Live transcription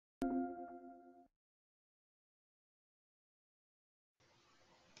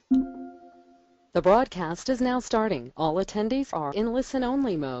The broadcast is now starting. All attendees are in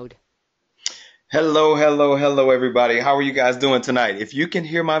listen-only mode. Hello, hello, hello, everybody. How are you guys doing tonight? If you can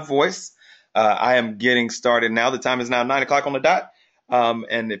hear my voice, I am getting started now. The time is now 9 o'clock on the dot.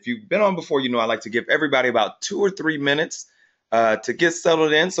 And if you've been on before, you know I like to give everybody about 2 or 3 minutes to get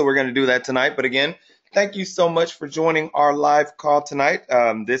settled in. So we're going to do that tonight. But again, thank you so much for joining our live call tonight.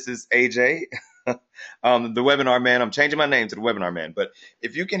 This is AJ, the webinar man. I'm changing my name to the webinar man. But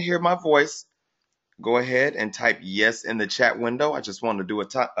if you can hear my voice, go ahead and type yes in the chat window. I just want to do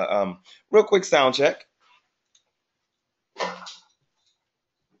a real quick sound check.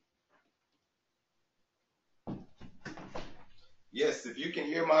 Yes, if you can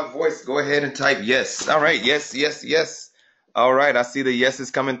hear my voice, go ahead and type yes. All right, yes, yes, yes. All right, I see the yeses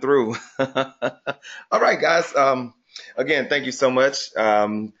coming through. All right, guys. Again, thank you so much. I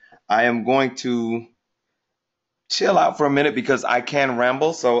am going to chill out for a minute because I can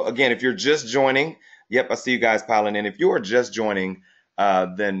ramble. So again, if you're just joining, yep, I see you guys piling in. If you are just joining,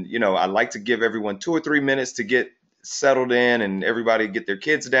 then I like to give everyone 2 or 3 minutes to get settled in and everybody get their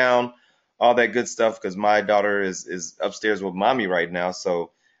kids down, all that good stuff. Because my daughter is upstairs with mommy right now,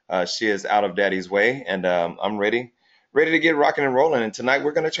 so she is out of daddy's way, and I'm ready to get rocking and rolling. And tonight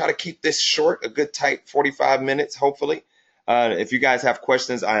we're going to try to keep this short, a good tight 45 minutes, hopefully. If you guys have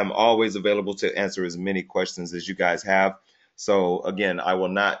questions, I am always available to answer as many questions as you guys have. So again, I will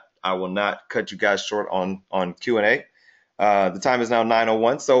not cut you guys short on Q&A. The time is now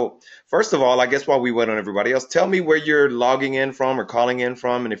 9:01. So first of all, I guess while we wait on everybody else, tell me where you're logging in from or calling in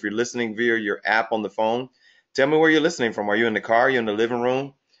from. And if you're listening via your app on the phone, tell me where you're listening from. Are you in the car? Are you in the living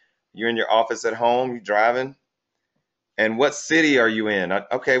room? You're in your office at home? You driving? And what city are you in?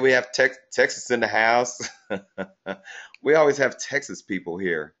 Okay, we have Texas in the house. We always have Texas people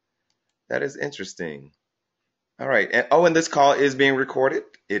here. That is interesting. All right. And this call is being recorded.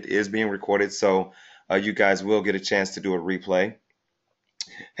 It is being recorded, so you guys will get a chance to do a replay.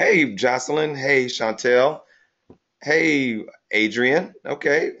 Hey, Jocelyn. Hey, Chantel. Hey, Adrian.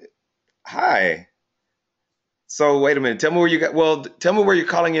 Okay. Hi. So wait a minute. Tell me where you're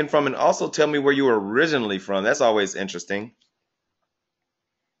calling in from, and also tell me where you were originally from. That's always interesting.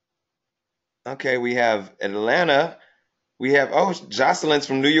 Okay, we have Atlanta. Jocelyn's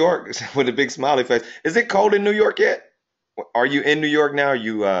from New York with a big smiley face. Is it cold in New York yet? Are you in New York now? Or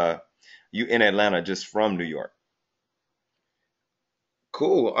you in Atlanta just from New York?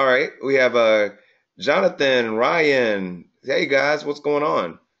 Cool. All right. We have Jonathan, Ryan. Hey guys, what's going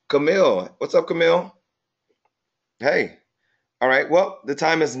on? Camille. What's up, Camille? Hey. All right. Well, the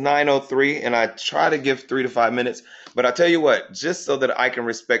time is 9:03 and I try to give 3 to 5 minutes, but I tell you what, just so that I can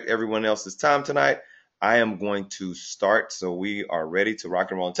respect everyone else's time tonight, I am going to start so we are ready to rock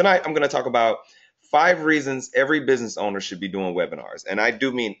and roll. And tonight, I'm going to talk about 5 reasons every business owner should be doing webinars. And I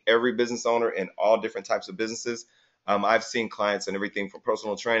do mean every business owner in all different types of businesses. I've seen clients in everything from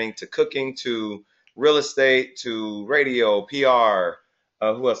personal training to cooking to real estate to radio, PR.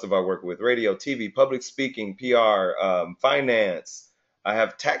 Who else have I worked with? Radio, TV, public speaking, PR, finance. I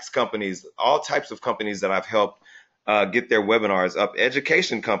have tax companies, all types of companies that I've helped get their webinars up.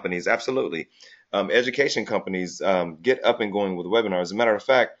 Education companies, absolutely. Education companies get up and going with webinars. As a matter of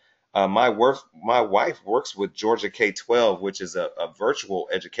fact, my wife works with Georgia K-12, which is a virtual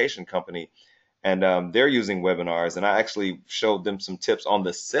education company, and they're using webinars. And I actually showed them some tips on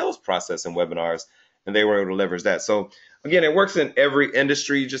the sales process in webinars, and they were able to leverage that. So again, it works in every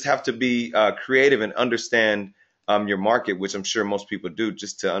industry. You just have to be creative and understand your market, which I'm sure most people do,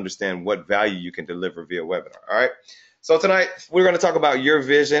 just to understand what value you can deliver via webinar. All right. So tonight we're going to talk about your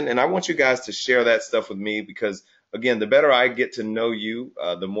vision, and I want you guys to share that stuff with me because, again, the better I get to know you,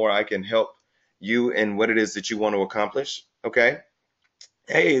 the more I can help you in what it is that you want to accomplish. Okay.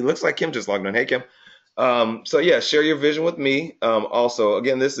 Hey, looks like Kim just logged on. Hey, Kim. So yeah, share your vision with me. Also,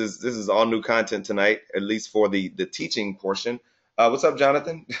 again, this is all new content tonight, at least for the teaching portion. What's up,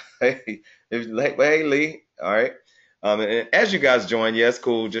 Jonathan? Hey, Lee. All right. And as you guys join, yes,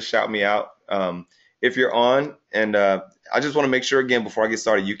 cool. Just shout me out if you're on. And I just want to make sure again before I get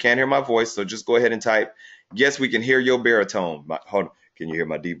started, you can hear my voice. So just go ahead and type, yes, we can hear your baritone. Hold on. Can you hear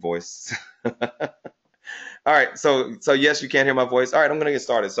my deep voice? All right, so yes, you can hear my voice. All right, I'm gonna get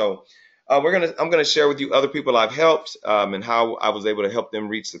started. So I'm gonna share with you other people I've helped and how I was able to help them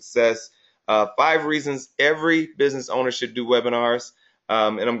reach success. 5 reasons every business owner should do webinars.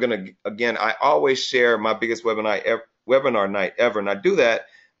 And I'm gonna again, I always share my biggest webinar night ever, and I do that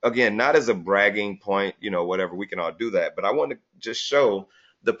again not as a bragging point, whatever. We can all do that, but I want to just show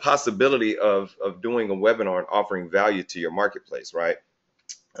the possibility of doing a webinar and offering value to your marketplace, right?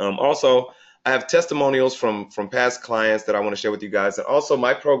 Also, I have testimonials from past clients that I want to share with you guys, and also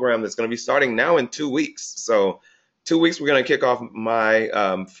my program that's going to be starting now in 2 weeks. So 2 weeks, we're going to kick off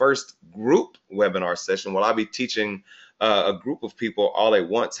my first group webinar session. I'll be teaching a group of people all at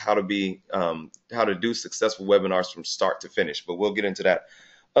once how to do successful webinars from start to finish. But we'll get into that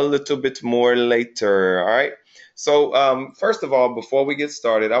a little bit more later. All right. So first of all, before we get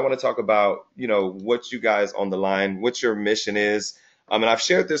started, I want to talk about, what you guys on the line, what your mission is. And I've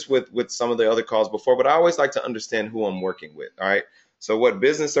shared this with some of the other calls before, but I always like to understand who I'm working with. All right. So what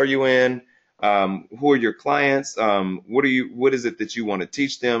business are you in? Who are your clients? What is it that you want to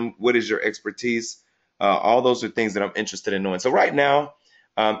teach them? What is your expertise? All those are things that I'm interested in knowing. So right now,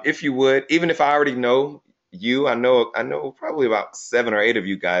 if you would, even if I already know you, I know probably about 7 or 8 of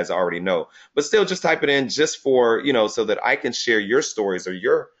you guys already know, but still just type it in just for, so that I can share your stories or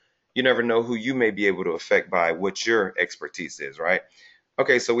you never know who you may be able to affect by what your expertise is, right?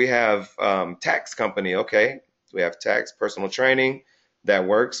 Okay, so we have tax company. Okay, we have tax, personal training, that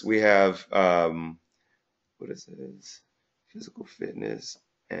works. We have what is this? Physical fitness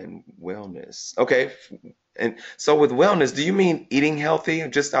and wellness. Okay, and so with wellness, do you mean eating healthy?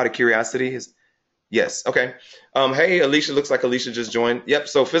 Just out of curiosity, yes. Okay. Hey, Alicia, looks like Alicia just joined. Yep.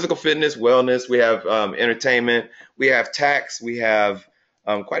 So physical fitness, wellness. We have entertainment. We have tax. We have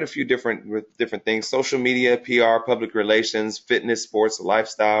quite a few different things: social media, PR, public relations, fitness, sports,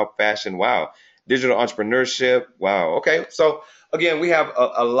 lifestyle, fashion. Wow, digital entrepreneurship. Wow. Okay. So again, we have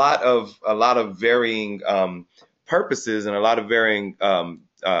a lot of varying purposes and a lot of varying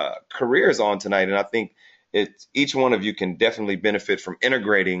careers on tonight, and I think each one of you can definitely benefit from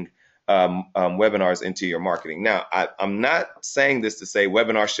integrating webinars into your marketing. Now, I'm not saying this to say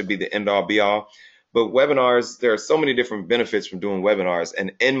webinars should be the end all be all, but webinars, there are so many different benefits from doing webinars.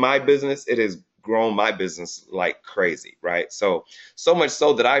 And in my business, it has grown my business like crazy, right? So much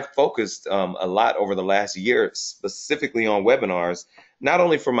so that I've focused a lot over the last year specifically on webinars, not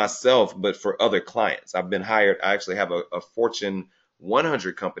only for myself, but for other clients. I've been hired. I actually have a Fortune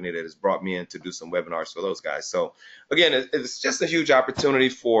 100 company that has brought me in to do some webinars for those guys. So again, it's just a huge opportunity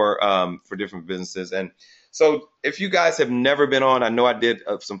for different businesses. And so if you guys have never been on, I know I did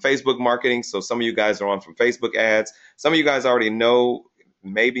some Facebook marketing. So some of you guys are on from Facebook ads. Some of you guys already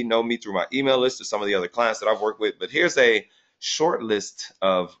maybe know me through my email list or some of the other clients that I've worked with. But here's a short list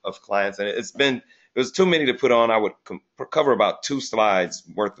of clients. And it was too many to put on. I would cover about 2 slides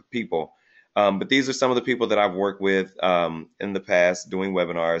worth of people. But these are some of the people that I've worked with in the past doing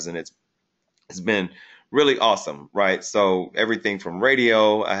webinars, and it's been really awesome, right? So everything from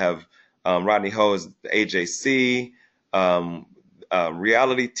radio, I have Rodney Ho is AJC,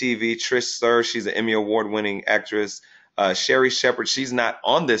 reality TV, Trish Sir, she's an Emmy Award-winning actress. Sherry Shepard, she's not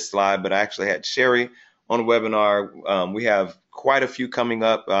on this slide, but I actually had Sherry on a webinar. We have quite a few coming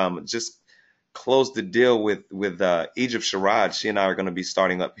up. Just closed the deal with Egypt Sharad. She and I are going to be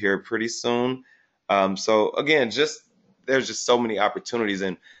starting up here pretty soon. So again, there's just so many opportunities.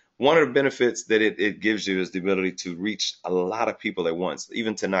 And one of the benefits that it gives you is the ability to reach a lot of people at once.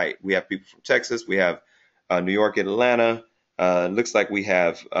 Even tonight, we have people from Texas. We have New York, Atlanta. Looks like we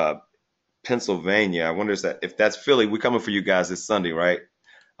have Pennsylvania. I wonder if that's Philly. We're coming for you guys this Sunday, right?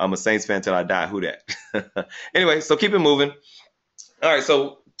 I'm a Saints fan till I die. Who that? Anyway, so keep it moving. All right,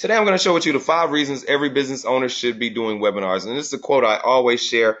 so today I'm going to show you the 5 reasons every business owner should be doing webinars. And this is a quote I always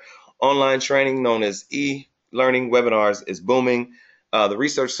share. Online training known as e-learning webinars is booming. The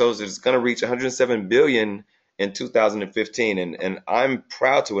research shows that it's going to reach 107 billion in 2015. And I'm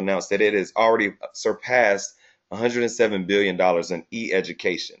proud to announce that it has already surpassed $107 billion in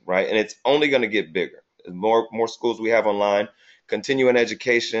e-education, right? And it's only going to get bigger. The more schools we have online, continuing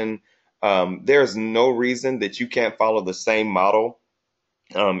education, there's no reason that you can't follow the same model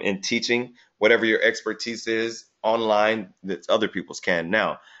in teaching whatever your expertise is online that other people's can.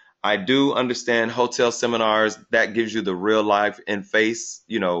 Now, I do understand hotel seminars, that gives you the real life in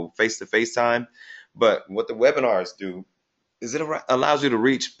face-to-face time. But what the webinars do is it allows you to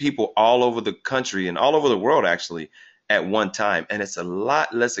reach people all over the country and all over the world actually at one time. And it's a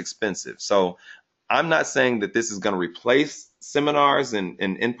lot less expensive. So I'm not saying that this is going to replace seminars and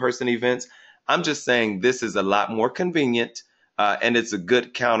in-person events. I'm just saying this is a lot more convenient. And it's a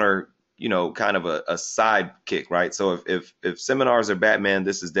good counter, kind of a sidekick, right? So if seminars are Batman,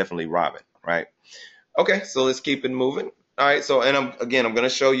 this is definitely Robin, right? Okay, so let's keep it moving. All right, so and I'm going to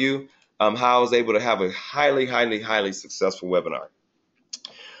show you how I was able to have a highly, highly, highly successful webinar.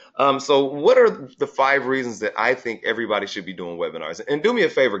 So what are the 5 reasons that I think everybody should be doing webinars? And do me a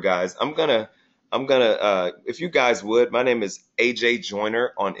favor, guys. I'm gonna, if you guys would, my name is AJ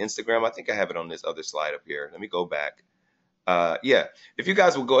Joyner on Instagram. I think I have it on this other slide up here. Let me go back. Yeah, if you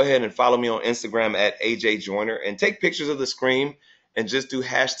guys will go ahead and follow me on Instagram at AJ Joyner and take pictures of the screen and just do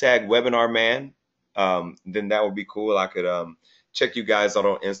hashtag webinar man, then that would be cool. I could check you guys out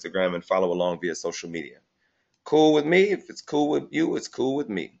on Instagram and follow along via social media. Cool with me. If it's cool with you, it's cool with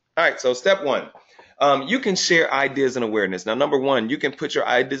me. All right. So step one, you can share ideas and awareness. Now, number one, you can put your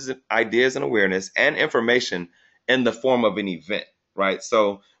ideas and awareness and information in the form of an event, right?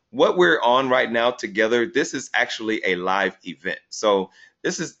 So what we're on right now together, this is actually a live event. So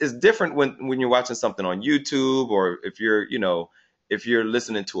this is different when you're watching something on YouTube, or if you're, if you're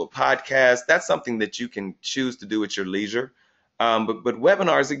listening to a podcast. That's something that you can choose to do at your leisure. But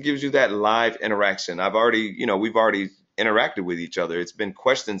webinars, it gives you that live interaction. We've already interacted with each other. It's been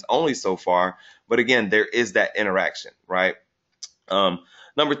questions only so far, but again, there is that interaction, right?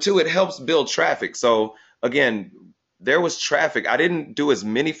 Number two, it helps build traffic. So again, there was traffic. I didn't do as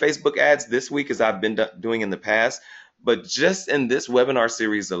many Facebook ads this week as I've been doing in the past, but just in this webinar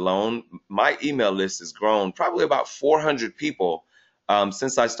series alone, my email list has grown probably about 400 people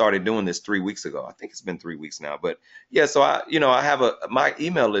since I started doing this 3 weeks ago. I think it's been 3 weeks now, but yeah. So I have my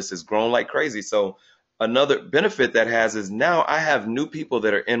email list has grown like crazy. So another benefit that has is now I have new people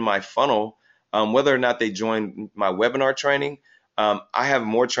that are in my funnel, whether or not they join my webinar training. I have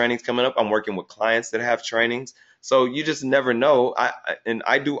more trainings coming up. I'm working with clients that have trainings. So you just never know. And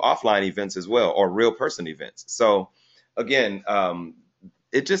I do offline events as well, or real person events. So again,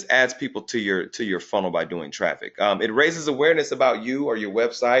 it just adds people to your funnel by doing traffic. It raises awareness about you or your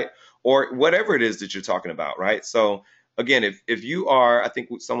website or whatever it is that you're talking about, right? So again, if you are, I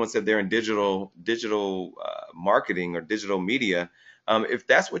think someone said they're in digital marketing or digital media. If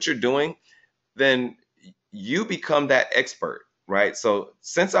that's what you're doing, then you become that expert, right? So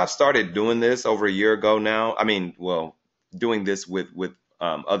since I've started doing this over a year ago now, doing this with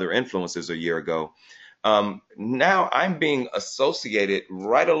other influencers a year ago, now I'm being associated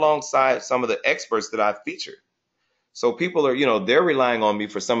right alongside some of the experts that I've featured. So people are, they're relying on me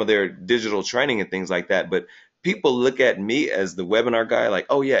for some of their digital training and things like that. But people look at me as the webinar guy, like,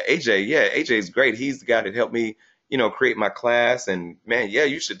 oh yeah, AJ's great. He's the guy that helped me, create my class. And man, yeah,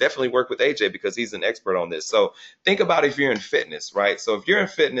 you should definitely work with AJ because he's an expert on this. So think about if you're in fitness, right? So if you're in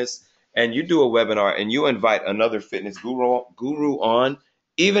fitness and you do a webinar and you invite another fitness guru on,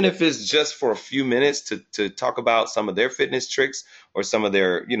 even if it's just for a few minutes to talk about some of their fitness tricks or some of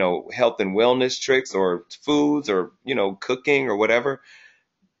their, health and wellness tricks or foods or, cooking or whatever,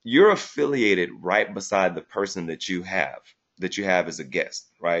 you're affiliated right beside the person that you have as a guest,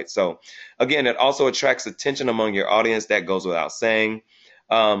 right? So again, it also attracts attention among your audience. That goes without saying.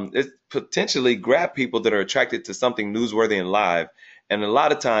 It potentially grab people that are attracted to something newsworthy and live. And a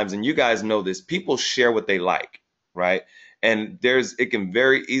lot of times, and you guys know this, people share what they like, right? And it can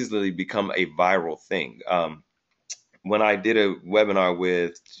very easily become a viral thing. When I did a webinar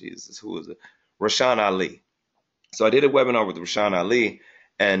with, who was it? Rashawn Ali. So I did a webinar with Rashawn Ali,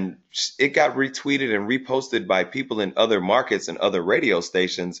 and it got retweeted and reposted by people in other markets and other radio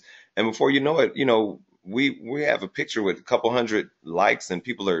stations. And before you know it, we have a picture with a couple hundred likes, and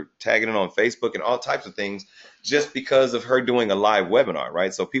people are tagging it on Facebook and all types of things just because of her doing a live webinar,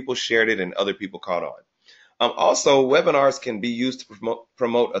 right? So people shared it and other people caught on. Also, webinars can be used to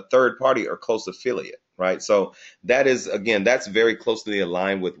promote a third party or close affiliate, right? So that's very closely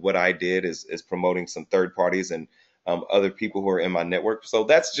aligned with what I did is promoting some third parties and other people who are in my network. So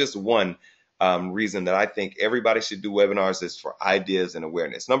that's just one reason that I think everybody should do webinars is for ideas and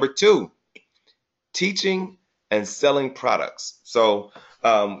awareness. Number two, teaching and selling products. So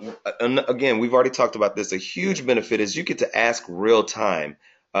again, we've already talked about this. A huge benefit is you get to ask real time.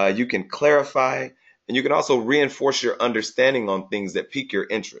 You can clarify, and you can also reinforce your understanding on things that pique your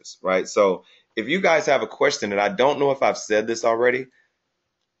interest, right? So if you guys have a question, and I don't know if I've said this already,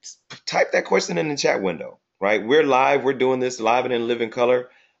 type that question in the chat window, right? We're live. We're doing this live and in living color.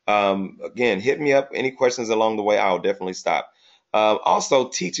 Again, hit me up. Any questions along the way, I'll definitely stop. Also,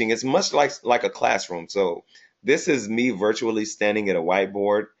 teaching is much like a classroom. So this is me virtually standing at a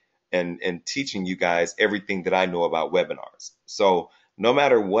whiteboard and teaching you guys everything that I know about webinars. So no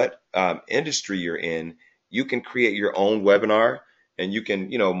matter what industry you're in, you can create your own webinar, and you can,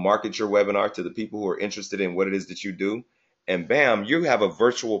 market your webinar to the people who are interested in what it is that you do. And bam, you have a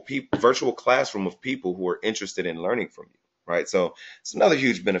virtual classroom of people who are interested in learning from you, right? So it's another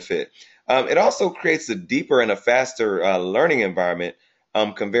huge benefit. It also creates a deeper and a faster learning environment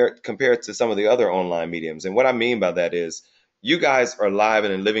compared to some of the other online mediums. And what I mean by that is you guys are live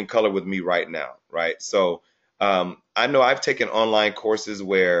and in living color with me right now, right? So I know I've taken online courses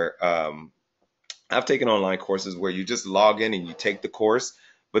where you just log in and you take the course.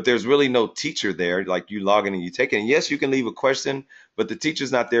 but there's really no teacher there. Like you log in and you take it. And yes, you can leave a question, but the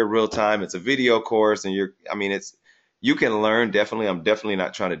teacher's not there real time. It's a video course, and I mean, you can learn definitely. I'm definitely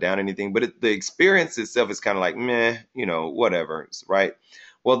not trying to down anything, but the experience itself is kind of like meh, whatever, right?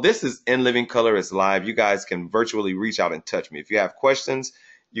 Well, this is In Living Color. It's live. You guys can virtually reach out and touch me. If you have questions,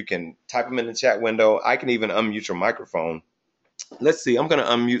 you can type them in the chat window. I can even unmute your microphone. Let's see. I'm going to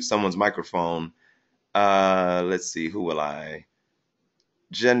unmute someone's microphone. Let's see. Who will I?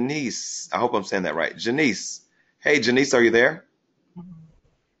 Janice. I hope I'm saying that right. Janice. Hey, Janice, are you there?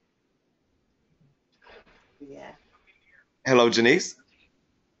 Yeah. Hello, Janice.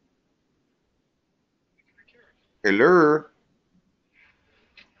 Hello.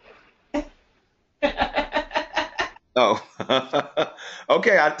 Oh,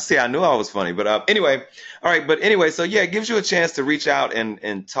 okay. I see. I knew I was funny, but anyway, all right. But anyway, so yeah, it gives you a chance to reach out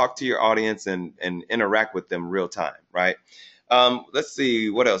and talk to your audience and interact with them real time, right? Let's see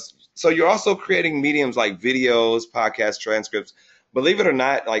what else. So you're also creating mediums like videos, podcasts, transcripts. Believe it or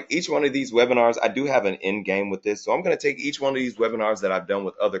not, like each one of these webinars, I do have an end game with this. So I'm going to take each one of these webinars that I've done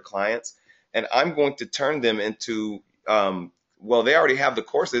with other clients, and I'm going to turn them into well, they already have the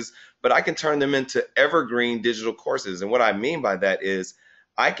courses, but I can turn them into evergreen digital courses. And what I mean by that is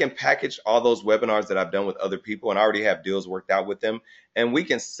I can package all those webinars that I've done with other people and I already have deals worked out with them. And we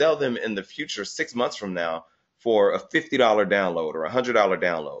can sell them in the future, 6 months from now, for a $50 download or a $100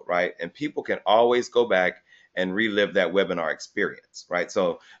 download, right? And people can always go back and relive that webinar experience, right?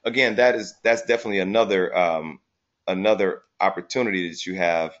 So again, that's definitely another opportunity that you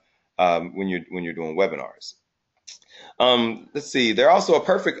have when you're doing webinars. Let's see. They're also a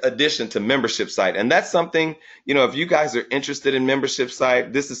perfect addition to membership site. And that's something, if you guys are interested in membership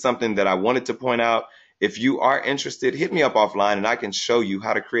site, this is something that I wanted to point out. If you are interested, hit me up offline and I can show you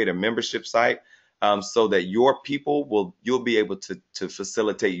how to create a membership site so that you'll be able to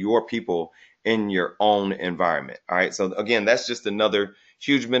facilitate your people in your own environment. All right. So again, that's just another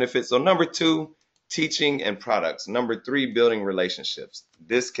huge benefit. So number 2, teaching and products. Number 3, building relationships.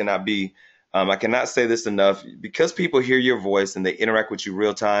 This cannot be I cannot say this enough. Because people hear your voice and they interact with you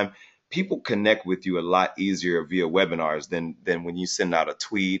real time, people connect with you a lot easier via webinars than when you send out a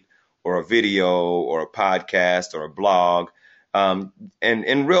tweet or a video or a podcast or a blog. And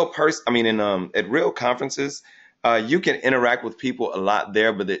in real at real conferences, you can interact with people a lot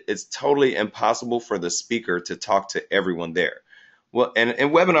there, but it's totally impossible for the speaker to talk to everyone there. Well, and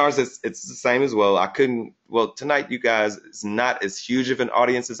in webinars, it's the same as well. Tonight, you guys, it's not as huge of an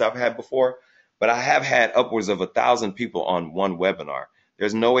audience as I've had before, but I have had upwards of 1,000 people on one webinar.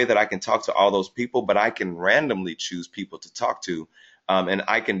 There's no way that I can talk to all those people, but I can randomly choose people to talk to. And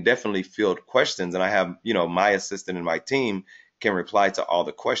I can definitely field questions. And I have, my assistant and my team can reply to all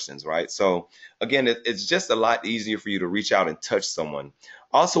the questions, right? So again, it's just a lot easier for you to reach out and touch someone.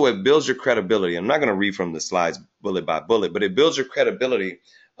 Also, it builds your credibility. I'm not going to read from the slides bullet by bullet, but it builds your credibility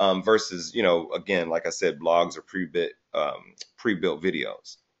versus, again, like I said, blogs or pre-built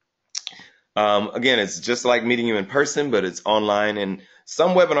videos. Again, it's just like meeting you in person, but it's online. And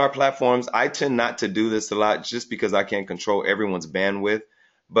some webinar platforms, I tend not to do this a lot just because I can't control everyone's bandwidth.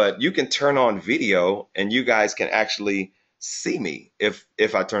 But you can turn on video and you guys can actually see me if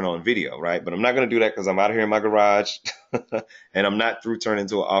I turn on video, right? But I'm not going to do that because I'm out here in my garage and I'm not through turning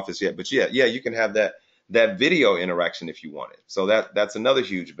into an office yet. But yeah, you can have that video interaction if you want it. So that's another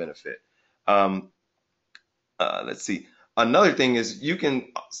huge benefit. Let's see. Another thing is you can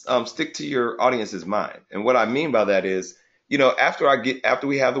stick to your audience's mind. And what I mean by that is, after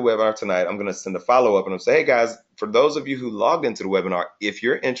we have the webinar tonight, I'm going to send a follow-up and I'll say, hey guys, for those of you who logged into the webinar, if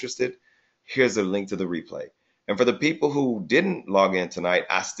you're interested, here's a link to the replay. And for the people who didn't log in tonight,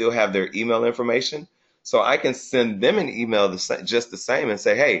 I still have their email information. So I can send them an email just the same and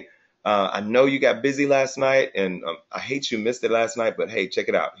say, hey, I know you got busy last night and I hate you missed it last night, but hey, check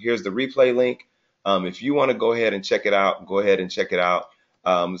it out. Here's the replay link. If you want to go ahead and check it out, go ahead and check it out.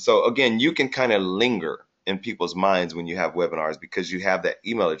 So again, you can kind of linger in people's minds when you have webinars because you have that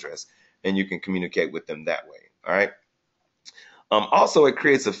email address and you can communicate with them that way. All right. Also, it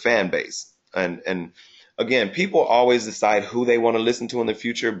creates a fan base. And again, people always decide who they want to listen to in the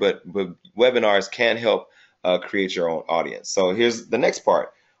future, but webinars can help create your own audience. So here's the next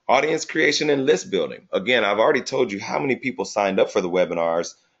part. Audience creation and list building. Again, I've already told you how many people signed up for the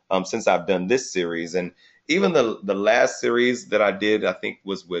webinars since I've done this series. And even the last series that I did, I think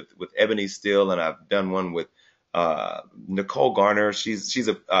was with Ebony Steele, and I've done one with Nicole Garner. She's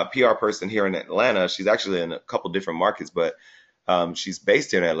a PR person here in Atlanta. She's actually in a couple different markets, but she's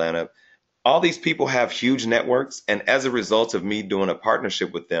based here in Atlanta. All these people have huge networks. And as a result of me doing a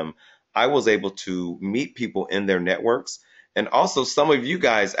partnership with them, I was able to meet people in their networks. And also some of you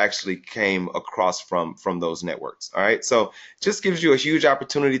guys actually came across from those networks. All right. So it just gives you a huge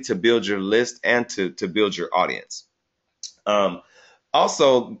opportunity to build your list and to build your audience. Um,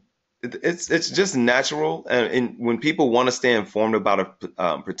 Also, it's just natural, and when people want to stay informed about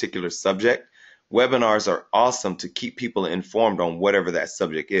a particular subject, webinars are awesome to keep people informed on whatever that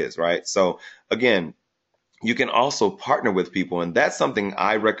subject is, right? So again, you can also partner with people, and that's something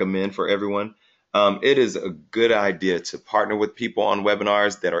I recommend for everyone. It is a good idea to partner with people on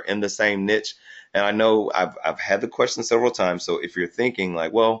webinars that are in the same niche. And I know I've had the question several times. So if you're thinking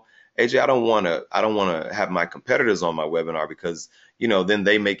like, well, AJ, I don't want to have my competitors on my webinar because then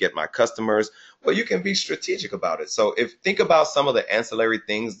they may get my customers. Well, you can be strategic about it. So if think about some of the ancillary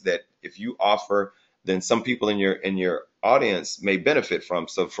things that if you offer, then some people in your audience may benefit from.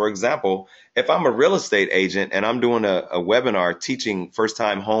 So for example, if I'm a real estate agent and I'm doing a webinar teaching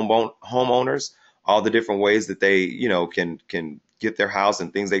first-time homeowners all the different ways that they, can get their house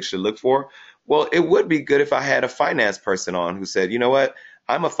and things they should look for, well, it would be good if I had a finance person on who said, you know what,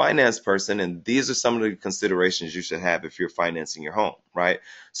 I'm a finance person, and these are some of the considerations you should have if you're financing your home, right?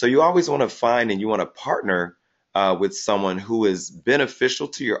 So you always want to find and you want to partner with someone who is beneficial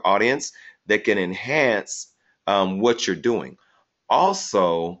to your audience that can enhance what you're doing.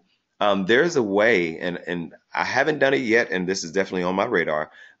 Also, there's a way, and I haven't done it yet, and this is definitely on my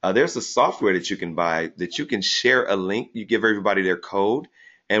radar. There's a software that you can buy that you can share a link. You give everybody their code,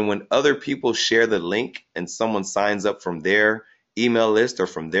 and when other people share the link and someone signs up from their email list or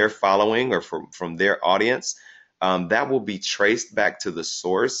from their following or from their audience, that will be traced back to the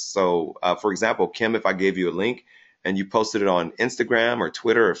source. So, for example, Kim, if I gave you a link and you posted it on Instagram or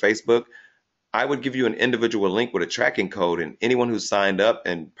Twitter or Facebook, I would give you an individual link with a tracking code, and anyone who signed up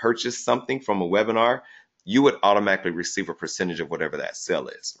and purchased something from a webinar, you would automatically receive a percentage of whatever that sale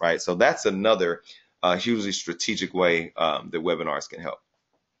is, right? So that's another hugely strategic way that webinars can help.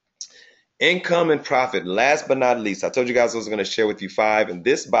 Income and profit. Last but not least, I told you guys I was going to share with you 5, and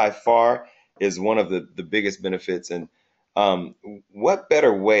this by far is one of the biggest benefits. And what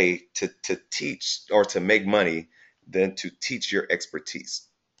better way to teach or to make money than to teach your expertise?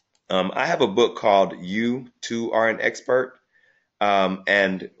 I have a book called You Too Are an Expert.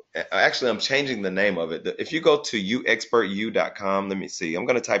 And actually, I'm changing the name of it. If you go to youexpertyou.com, let me see. I'm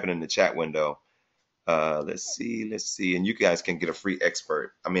going to type it in the chat window. Let's see. And you guys can get a free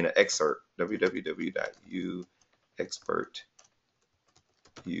an excerpt,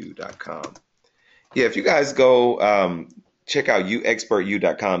 www.youexpertyou.com. Yeah, if you guys go check out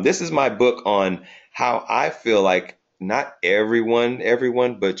youexpertyou.com. This is my book on how I feel like not everyone,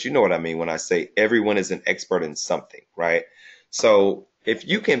 but you know what I mean when I say everyone is an expert in something, right? So if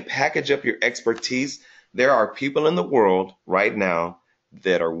you can package up your expertise, there are people in the world right now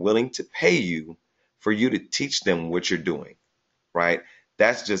that are willing to pay you for you to teach them what you're doing, right?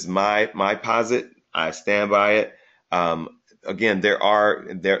 That's just my posit. I stand by it. Again,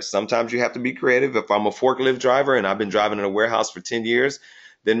 there sometimes you have to be creative. If I'm a forklift driver and I've been driving in a warehouse for 10 years,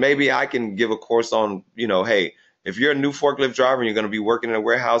 then maybe I can give a course on, hey, if you're a new forklift driver and you're going to be working in a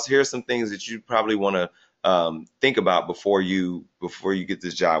warehouse, here's some things that you probably want to think about before you get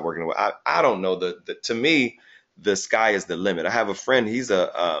this job working. I don't know. To me, the sky is the limit. I have a friend. He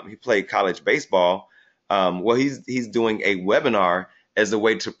played college baseball. Well, he's doing a webinar as a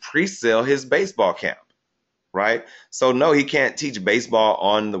way to pre-sell his baseball camp, right? So no, he can't teach baseball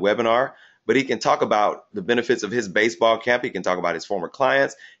on the webinar, but he can talk about the benefits of his baseball camp. He can talk about his former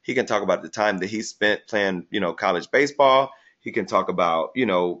clients. He can talk about the time that he spent playing, college baseball. He can talk about,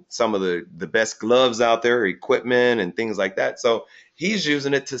 some of the best gloves out there, equipment and things like that. So he's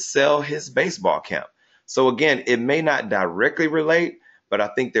using it to sell his baseball camp. So again, it may not directly relate, but I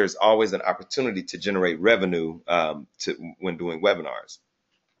think there's always an opportunity to generate revenue when doing webinars.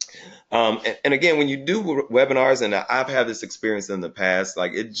 And again, when you do webinars, and I've had this experience in the past,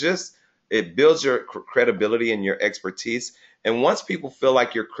 like it builds your credibility and your expertise. And once people feel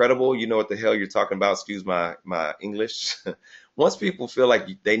like you're credible, you know what the hell you're talking about. Excuse my English. Once people feel like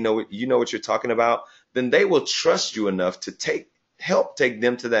they know you know what you're talking about, then they will trust you enough to help take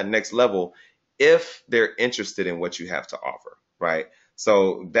them to that next level if they're interested in what you have to offer, right?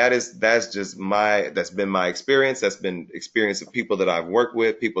 So that's been my experience. That's been experience of people that I've worked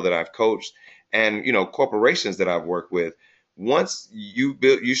with, people that I've coached, and corporations that I've worked with. Once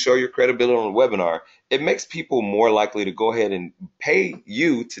you show your credibility on a webinar, it makes people more likely to go ahead and pay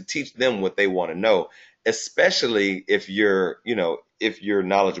you to teach them what they want to know, especially if you're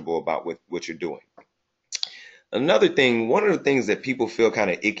knowledgeable about what you're doing. Another thing, one of the things that people feel kind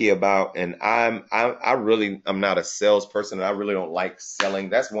of icky about, and I'm not a salesperson, and I really don't like selling.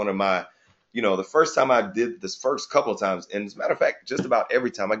 That's one of my the first time I did this first couple of times, and as a matter of fact, just about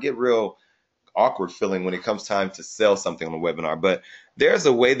every time I get real awkward feeling when it comes time to sell something on a webinar. But there's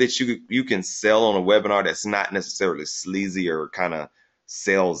a way that you can sell on a webinar that's not necessarily sleazy or kind of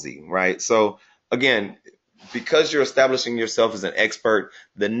salesy, right? So again, because you're establishing yourself as an expert,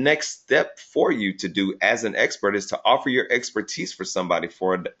 the next step for you to do as an expert is to offer your expertise for somebody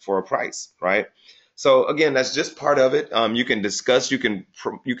for a price, right? So again, that's just part of it. You can discuss, you can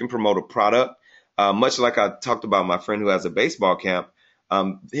promote a product, much like I talked about my friend who has a baseball camp.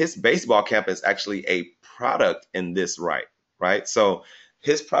 His baseball camp is actually a product in this, right? So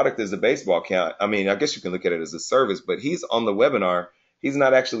his product is a baseball camp. I mean, I guess you can look at it as a service, but he's on the webinar. He's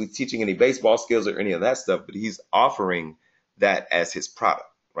not actually teaching any baseball skills or any of that stuff, but he's offering that as his product,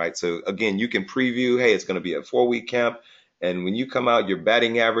 right? So again, you can preview, hey, it's going to be a 4-week camp. And when you come out, your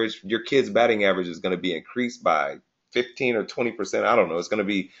kid's batting average is going to be increased by 15 or 20%. I don't know. It's going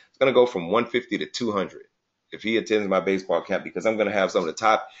to go from 150 to 200 if he attends my baseball camp, because I'm going to have some of the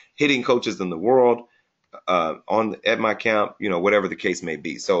top hitting coaches in the world at my camp, whatever the case may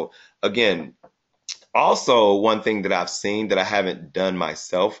be. So again, also one thing that I've seen that I haven't done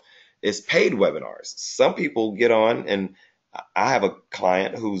myself is paid webinars. Some people get on, and I have a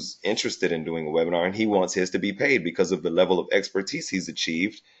client who's interested in doing a webinar, and he wants his to be paid because of the level of expertise he's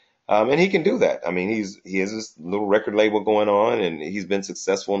achieved. And he can do that. I mean, he has this little record label going on, and he's been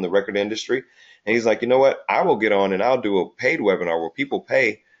successful in the record industry. And he's like, you know what? I will get on and I'll do a paid webinar where people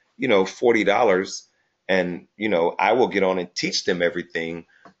pay, $40, and, I will get on and teach them everything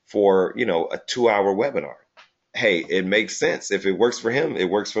for, a 2-hour webinar. Hey, it makes sense. If it works for him, it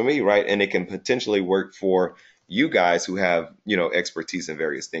works for me, right? And it can potentially work for you guys who have, expertise in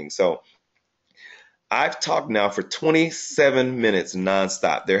various things. So I've talked now for 27 minutes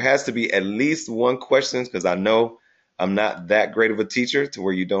nonstop. There has to be at least one question, because I know I'm not that great of a teacher to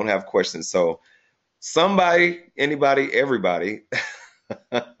where you don't have questions. So somebody, anybody, everybody,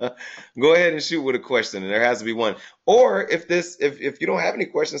 go ahead and shoot with a question, and there has to be one. Or if you don't have any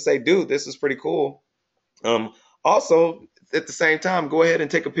questions, say, dude, this is pretty cool. Also, at the same time, go ahead and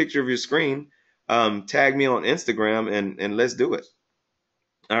take a picture of your screen, tag me on Instagram, and let's do it.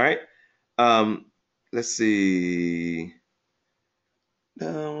 All right. Let's see.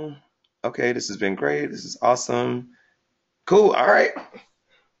 No. Okay, this has been great. This is awesome. Cool. All right.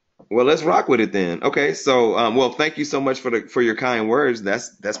 Well, let's rock with it then. Okay. So, well, thank you so much for your kind words.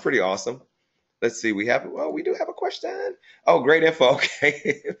 That's pretty awesome. Let's see. We do have a question. Oh, great info.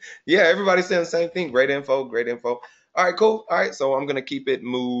 Okay. Yeah, everybody's saying the same thing. Great info. Great info. All right, cool. All right. So I'm going to keep it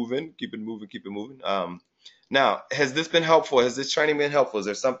moving. Now, has this been helpful? Has this training been helpful? Is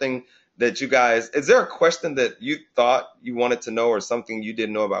there something that is there a question that you thought you wanted to know, or something you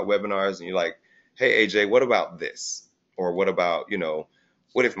didn't know about webinars, and you're like, hey, AJ, what about this? Or what about,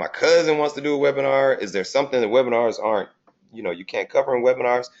 what if my cousin wants to do a webinar? Is there something that webinars aren't, you can't cover in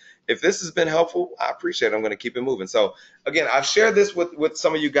webinars? If this has been helpful, I appreciate it. I'm going to keep it moving. So again, I've shared this with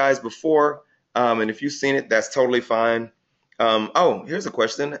some of you guys before. And if you've seen it, that's totally fine. Here's a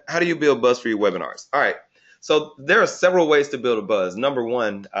question. How do you build buzz for your webinars? All right. So there are several ways to build a buzz. Number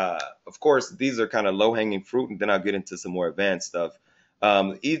one, of course, these are kind of low-hanging fruit, and then I'll get into some more advanced stuff.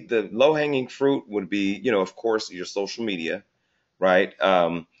 The low-hanging fruit would be, of course, your social media, right?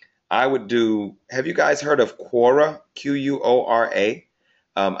 I would do, have you guys heard of Quora, Quora?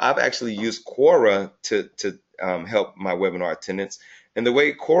 I've actually used Quora to help my webinar attendance. And the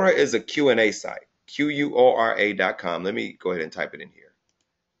way Quora is a Q&A site, Quora.com. Let me go ahead and type it in here.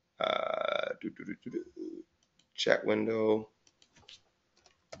 Chat window,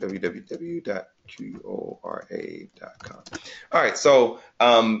 www.quora.com. All right, so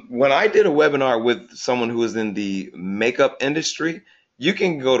when I did a webinar with someone who is in the makeup industry, you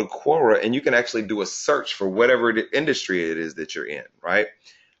can go to Quora and you can actually do a search for whatever the industry it is that you're in, right?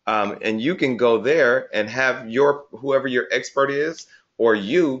 And you can go there and have whoever your expert is, or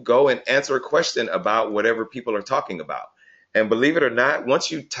you go and answer a question about whatever people are talking about. And believe it or not,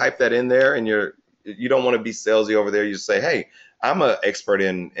 once you type that in there, and you don't want to be salesy over there, you say, hey, I'm an expert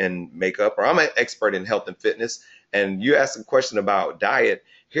in makeup, or I'm an expert in health and fitness, and you ask a question about diet.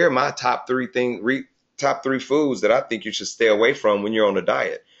 Here are my top three foods that I think you should stay away from when you're on a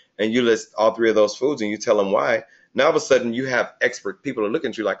diet. And you list all three of those foods, and you tell them why. Now, all of a sudden, you have expert people are looking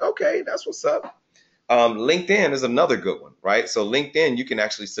at you like, okay, that's what's up. LinkedIn is another good one, right? So LinkedIn, you can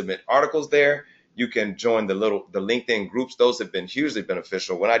actually submit articles there. You can join the LinkedIn groups. Those have been hugely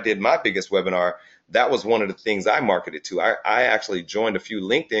beneficial. When I did my biggest webinar, that was one of the things I marketed to. I actually joined a few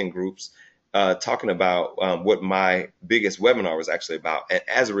LinkedIn groups talking about what my biggest webinar was actually about. And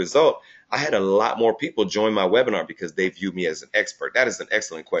as a result, I had a lot more people join my webinar because they view me as an expert. That is an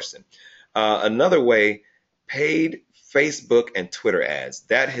excellent question. Another way, paid Facebook and Twitter ads.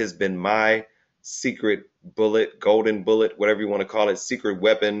 That has been my secret bullet, golden bullet, whatever you want to call it, secret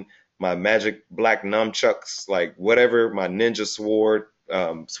weapon, my magic black nunchucks, like whatever, my ninja sword,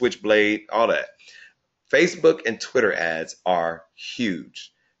 switchblade, all that. Facebook and Twitter ads are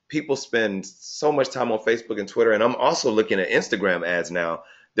huge. People spend so much time on Facebook and Twitter, and I'm also looking at Instagram ads now.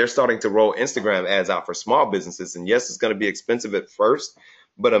 They're starting to roll Instagram ads out for small businesses. And yes, it's going to be expensive at first,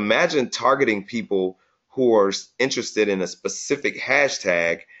 but imagine targeting people who are interested in a specific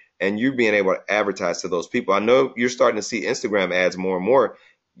hashtag and you being able to advertise to those people. I know you're starting to see Instagram ads more and more.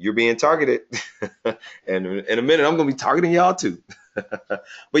 You're being targeted. And in a minute, I'm going to be targeting y'all too.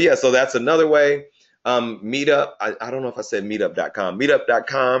 But yeah, so that's another way. Meetup, I don't know if I said meetup.com.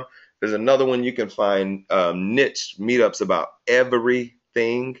 Meetup.com, there's another one you can find niche meetups about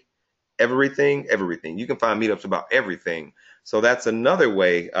everything. You can find meetups about everything. So that's another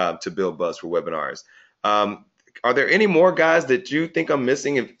way to build buzz for webinars. Are there any more, guys, that you think I'm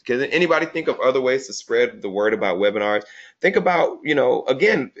missing? Can anybody think of other ways to spread the word about webinars? Think about,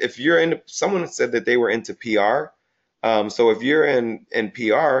 again, if you're in, someone said that they were into PR. So if you're in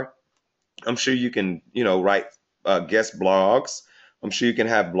PR, I'm sure you can, write guest blogs. I'm sure you can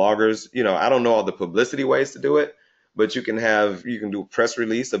have bloggers. I don't know all the publicity ways to do it, but you can do a press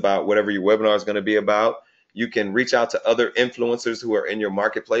release about whatever your webinar is going to be about. You can reach out to other influencers who are in your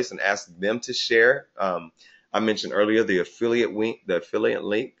marketplace and ask them to share. I mentioned earlier the affiliate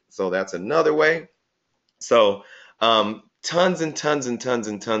link. So that's another way. So tons and tons and tons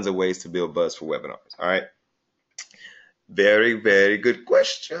and tons of ways to build buzz for webinars. All right. Very, very good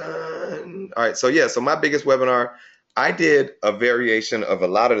question. All right. So my biggest webinar, I did a variation of a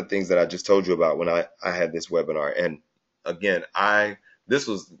lot of the things that I just told you about when I had this webinar. And again, this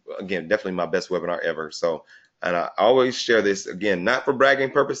was definitely my best webinar ever. So, and I always share this, again, not for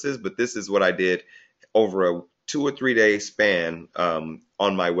bragging purposes, but this is what I did over a 2 or 3 day span on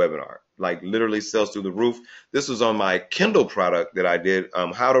my webinar, like literally sales through the roof. This was on my Kindle product that I did,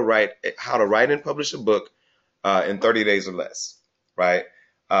 how to write and publish a book in 30 days or less, right?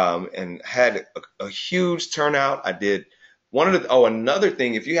 And had a huge turnout. I did another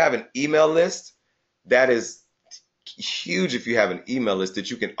thing, if you have an email list, that is huge. If you have an email list that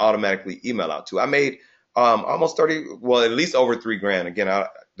you can automatically email out to. I made almost 30, well, at least over $3,000. Again,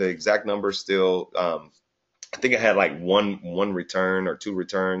 the exact number still, I think I had like one return or 2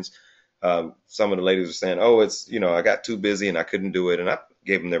 returns. Some of the ladies were saying, oh, it's, I got too busy and I couldn't do it. And I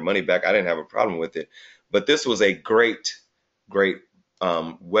gave them their money back. I didn't have a problem with it. But this was a great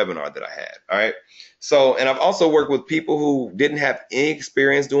webinar that I had. All right. So, and I've also worked with people who didn't have any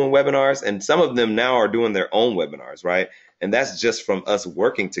experience doing webinars, and some of them now are doing their own webinars, right? And that's just from us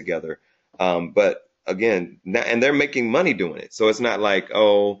working together. But again, and they're making money doing it. So it's not like,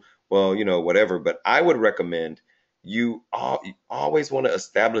 oh, well, whatever. But I would recommend you always want to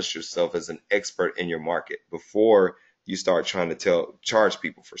establish yourself as an expert in your market before you start trying to charge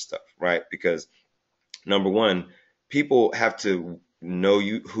people for stuff, right? Because number one, people have to know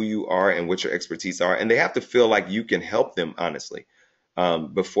who you are and what your expertise are, and they have to feel like you can help them honestly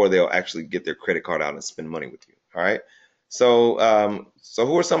before they'll actually get their credit card out and spend money with you. All right. So, so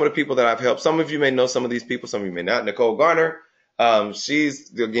who are some of the people that I've helped? Some of you may know some of these people, some of you may not. Nicole Garner, she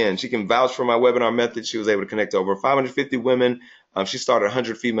can vouch for my webinar method. She was able to connect to over 550 women. She started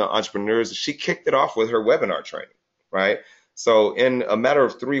 100 female entrepreneurs. She kicked it off with her webinar training, right? So in a matter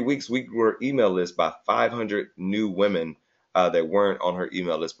of 3 weeks, we grew our email list by 500 new women that weren't on her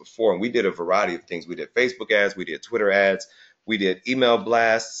email list before. And we did a variety of things. We did Facebook ads, we did Twitter ads, we did email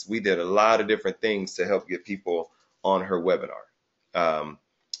blasts, we did a lot of different things to help get people on her webinar.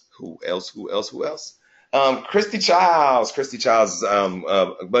 Who else? Christy Childs. Christy Childs is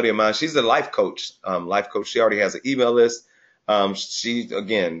a buddy of mine. She's a life coach. She already has an email list. If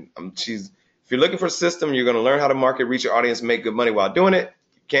you're looking for a system, you're going to learn how to market, reach your audience, make good money while doing it.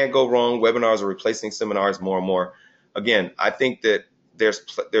 You can't go wrong. Webinars are replacing seminars more and more. Again, I think that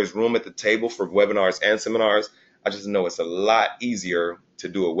there's room at the table for webinars and seminars. I just know it's a lot easier to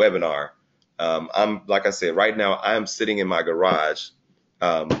do a webinar. Like I said, right now I'm sitting in my garage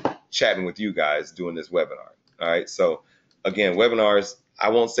chatting with you guys doing this webinar. All right. So again, webinars, I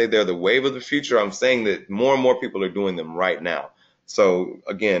won't say they're the wave of the future. I'm saying that more and more people are doing them right now. So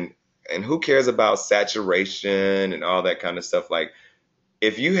again, and who cares about saturation and all that kind of stuff? Like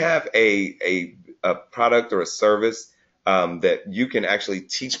if you have a product or a service that you can actually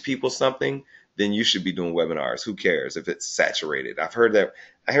teach people something, then you should be doing webinars. Who cares if it's saturated? I heard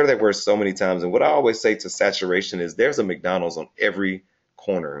that word so many times. And what I always say to saturation is there's a McDonald's on every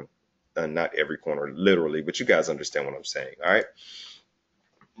corner, not every corner literally, but you guys understand what I'm saying. All right.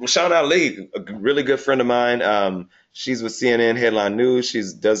 Rashawn Ali, a really good friend of mine. She's with CNN Headline News.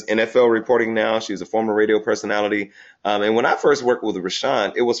 She's does NFL reporting now. She's a former radio personality. And when I first worked with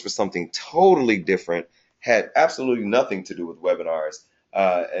Rashawn, it was for something totally different. Had absolutely nothing to do with webinars.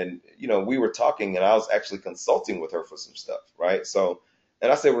 And we were talking, and I was actually consulting with her for some stuff, right? So,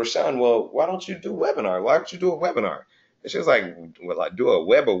 and I said, Rashawn, well, why don't you do webinar? Why don't you do a webinar? And she was like, well, I do a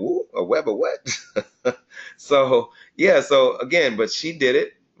web of woo, a web of what? So yeah, so again, but she did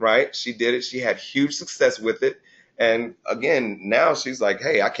it, right? She did it. She had huge success with it. And again, now she's like,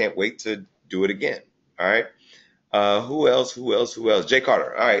 hey, I can't wait to do it again. All right. Who else? Who else? Who else? Jay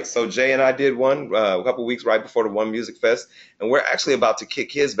Carter. All right. So Jay and I did one a couple weeks right before the One Music Fest, and we're actually about to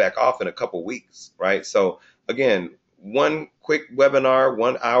kick his back off in a couple weeks, right? So again, one quick webinar,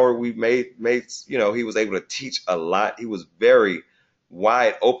 1 hour. We made he was able to teach a lot. He was very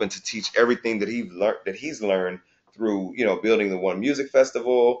wide open to teach everything that he's learned through building the One Music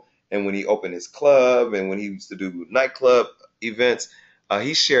Festival, and when he opened his club, and when he used to do nightclub events.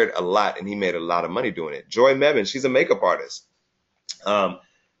 He shared a lot, and he made a lot of money doing it. Joy Mebin, she's a makeup artist.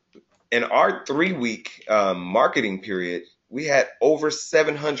 In our 3-week marketing period, we had over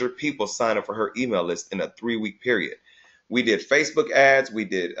 700 people sign up for her email list in a 3-week period. We did Facebook ads. We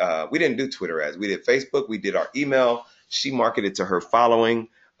didn't do Twitter ads. We did Facebook. We did our email. She marketed to her following.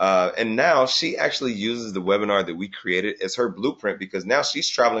 And now she actually uses the webinar that we created as her blueprint, because now she's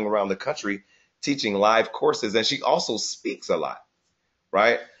traveling around the country teaching live courses, and she also speaks a lot.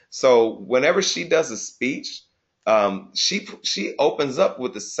 Right? So whenever she does a speech, she opens up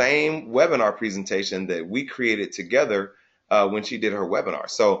with the same webinar presentation that we created together when she did her webinar.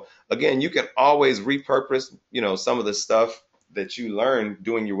 So again, you can always repurpose, some of the stuff that you learn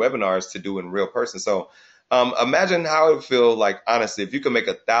doing your webinars to do in real person. So imagine how it would feel like, honestly, if you could make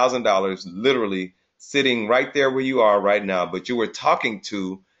 $1,000 literally sitting right there where you are right now, but you were talking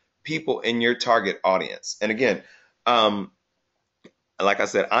to people in your target audience. And again, like I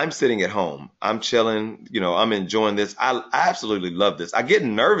said, I'm sitting at home. I'm chilling. I'm enjoying this. I absolutely love this. I get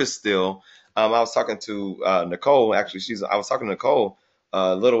nervous still. I was talking to Nicole. Actually, I was talking to Nicole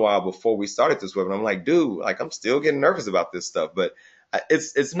a little while before we started this webinar. I'm like, dude, like I'm still getting nervous about this stuff. But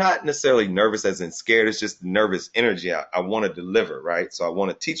it's not necessarily nervous as in scared. It's just nervous energy. I want to deliver, right? So I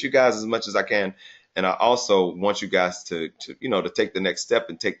want to teach you guys as much as I can, and I also want you guys to take the next step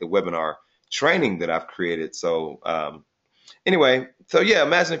and take the webinar training that I've created. So anyway, so yeah,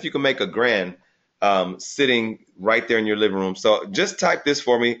 imagine if you can make $1,000 sitting right there in your living room. So just type this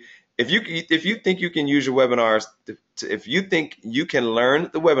for me. If you think you can use your webinars, if you think you can learn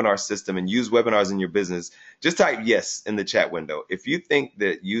the webinar system and use webinars in your business, just type yes in the chat window. If you think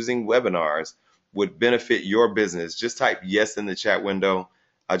that using webinars would benefit your business, just type yes in the chat window.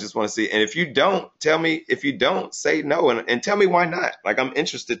 I just want to see. And if you don't, tell me. If you don't, say no and tell me why not. Like, I'm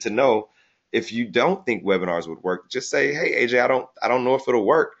interested to know. If you don't think webinars would work, just say, hey, AJ, I don't know if it'll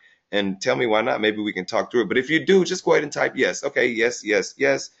work, and tell me why not. Maybe we can talk through it. But if you do, just go ahead and type yes. Okay, yes, yes,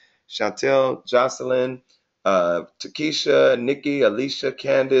 yes. Chantel, Jocelyn, Takesha, Nikki, Alicia,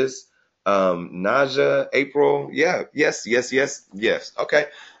 Candace, Naja, April. Yeah, yes, yes, yes, yes. Okay.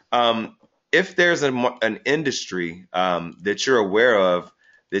 If there's an industry that you're aware of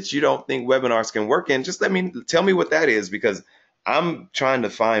that you don't think webinars can work in, just tell me what that is, because I'm trying to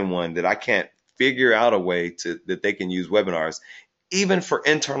find one that I can't figure out a way that they can use webinars, even for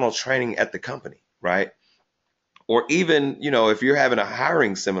internal training at the company, right? Or even, if you're having a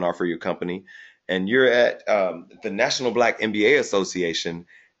hiring seminar for your company and you're at the National Black MBA Association,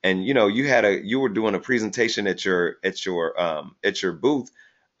 and you were doing a presentation at your booth,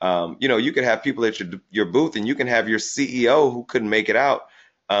 you could have people at your booth, and you can have your CEO who couldn't make it out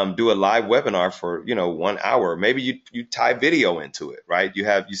do a live webinar for 1 hour. Maybe you tie video into it, right?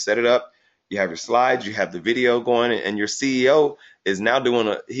 You set it up, you have your slides, you have the video going, and your CEO is now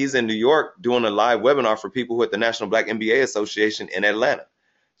he's in New York doing a live webinar for people who are at the National Black MBA Association in Atlanta.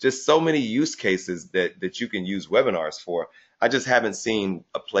 Just so many use cases that you can use webinars for. I just haven't seen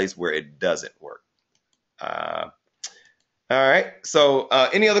a place where it doesn't work. All right. So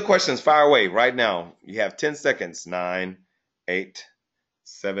any other questions? Fire away right now. You have 10 seconds. 9, 8,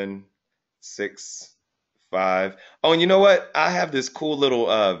 7, 6, 5. Oh, and you know what? I have this cool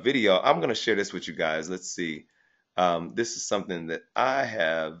little video. I'm going to share this with you guys. Let's see. This is something that I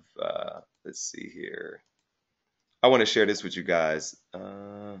have. Let's see here. I want to share this with you guys.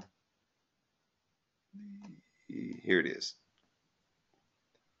 Here it is.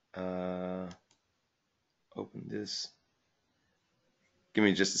 Open this. Give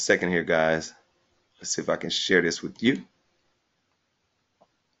me just a second here, guys. Let's see if I can share this with you.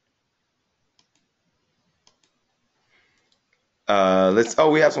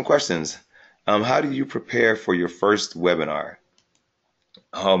 We have some questions. How do you prepare for your first webinar?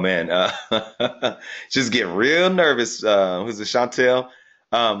 Oh man, just get real nervous. Who's it, Chantel?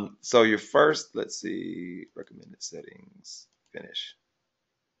 So your first, let's see, recommended settings, finish.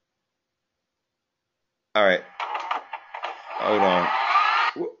 All right, hold on.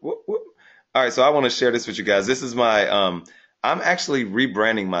 Whoop, whoop, whoop. All right, so I want to share this with you guys. This is my, I'm actually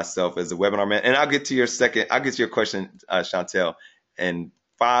rebranding myself as a webinar man, and I'll get to your question, Chantel, in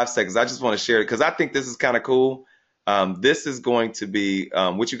 5 seconds. I just want to share it because I think this is kind of cool. This is going to be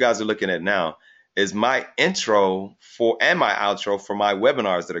what you guys are looking at now is my intro for and my outro for my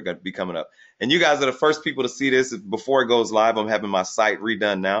webinars that are going to be coming up. And you guys are the first people to see this before it goes live. I'm having my site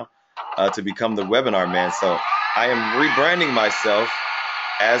redone now to become the webinar man. So I am rebranding myself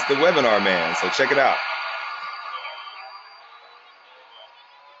as the webinar man. So check it out.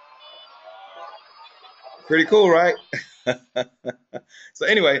 Pretty cool, right? So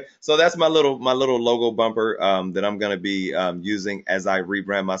anyway, so that's my little logo bumper that I'm gonna be using as I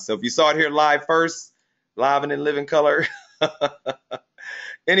rebrand myself. You saw it here live first, live and in living color.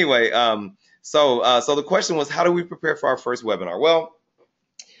 Anyway, so the question was, how do we prepare for our first webinar? Well,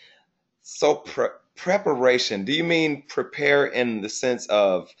 so preparation. Do you mean prepare in the sense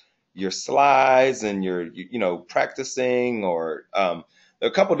of your slides and your practicing, or there are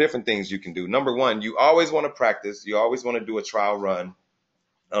a couple different things you can do. Number one, you always want to practice. You always want to do a trial run.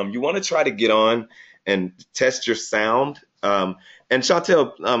 You want to try to get on and test your sound. And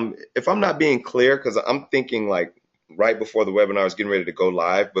Chantel, if I'm not being clear, because I'm thinking like right before the webinar is getting ready to go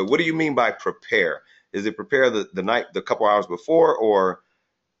live, but what do you mean by prepare? Is it prepare the couple hours before, or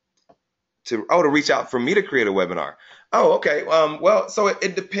to reach out for me to create a webinar? Oh, okay. Well, so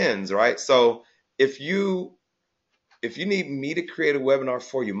it depends, right? So if you need me to create a webinar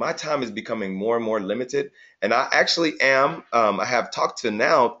for you, my time is becoming more and more limited. And I actually am. I have talked to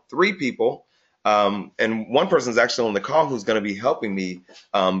now 3 people, and one person is actually on the call who's going to be helping me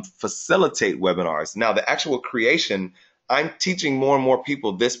facilitate webinars. Now, the actual creation, I'm teaching more and more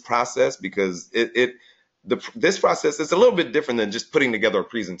people this process because this process is a little bit different than just putting together a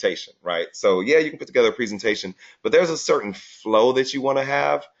presentation, right? So yeah, you can put together a presentation, but there's a certain flow that you want to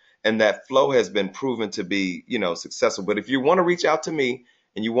have. And that flow has been proven to be, successful. But if you want to reach out to me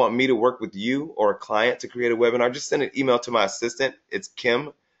and you want me to work with you or a client to create a webinar, just send an email to my assistant. It's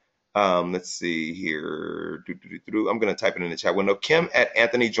Kim. Let's see here. I'm going to type it in the chat window.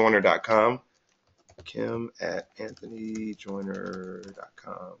 Kim@anthonyjoyner.com.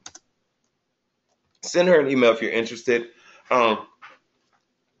 Kim@anthonyjoyner.com. Send her an email if you're interested. And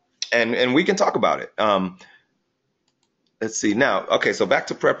we can talk about it. Let's see now. Okay, so back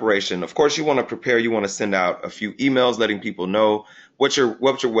to preparation. Of course, you want to prepare. You want to send out a few emails letting people know what your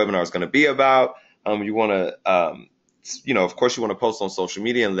webinar is going to be about. You want to, of course, you want to post on social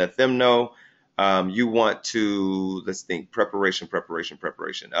media and let them know. You want to, let's think, preparation. You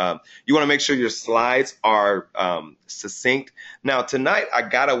want to make sure your slides are succinct. Now, tonight, I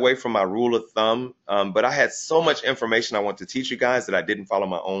got away from my rule of thumb, but I had so much information I want to teach you guys that I didn't follow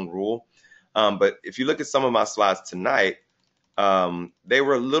my own rule. But if you look at some of my slides tonight, they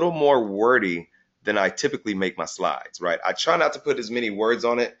were a little more wordy than I typically make my slides, right? I try not to put as many words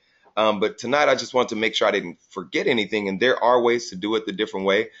on it, but tonight I just wanted to make sure I didn't forget anything, and there are ways to do it the different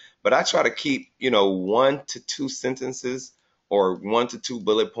way, but I try to keep, 1 to 2 sentences or 1 to 2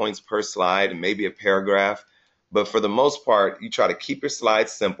 bullet points per slide and maybe a paragraph, but for the most part, you try to keep your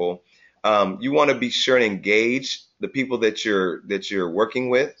slides simple. You want to be sure to engage the people that you're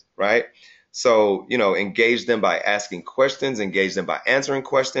working with, right? So, engage them by asking questions, engage them by answering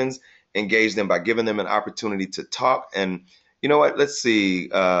questions, engage them by giving them an opportunity to talk. And you know what? Let's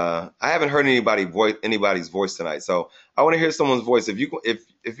see. I haven't heard anybody's voice tonight, so I want to hear someone's voice. If you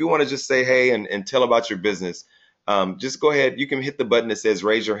want to just say hey and tell about your business, just go ahead. You can hit the button that says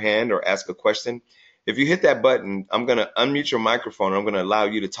raise your hand or ask a question. If you hit that button, I'm going to unmute your microphone. And I'm going to allow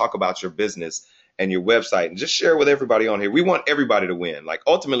you to talk about your business and your website and just share with everybody on here. We want everybody to win. Like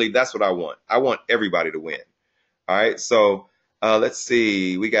ultimately, that's what I want. I want everybody to win. All right. So let's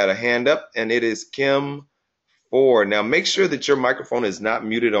see. We got a hand up and it is Kim Ford. Now make sure that your microphone is not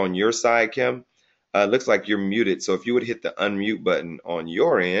muted on your side, Kim. It looks like you're muted. So if you would hit the unmute button on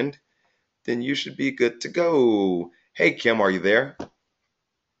your end, then you should be good to go. Hey, Kim, are you there?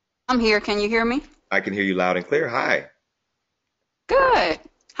 I'm here. Can you hear me? I can hear you loud and clear. Hi. Good.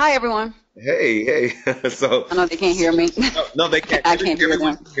 Hi, everyone. Hey. So I know they can't hear me. No, they can't. I can't hear them.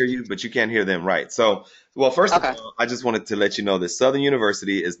 Everyone can hear you, but you can't hear them, right? So, well, first of all, I just wanted to let you know that Southern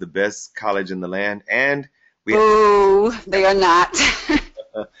University is the best college in the land, and they are not.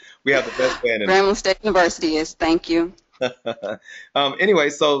 we have the best band. Grambling State University is. Thank you. Anyway,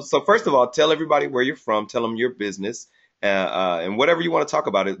 so first of all, tell everybody where you're from. Tell them your business, and whatever you want to talk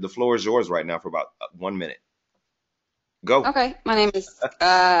about. It. The floor is yours right now for about 1 minute. Go. Okay, my name is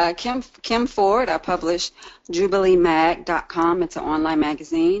Kim Ford. I publish JubileeMag.com. It's an online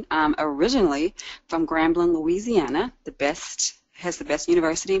magazine. I'm originally from Grambling, Louisiana. Has the best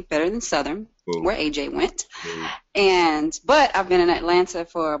university, better than Southern, Boom. where AJ went. Boom. But I've been in Atlanta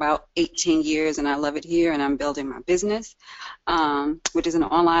for about 18 years, and I love it here. And I'm building my business, which is an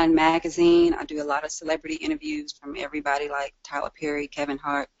online magazine. I do a lot of celebrity interviews from everybody like Tyler Perry, Kevin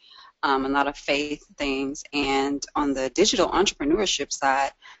Hart. A lot of faith things. And on the digital entrepreneurship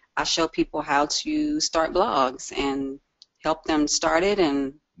side, I show people how to start blogs and help them start it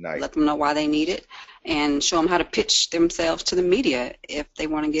and Nice. let them know why they need it and show them how to pitch themselves to the media if they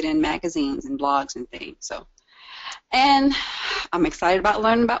want to get in magazines and blogs and things. So, and I'm excited about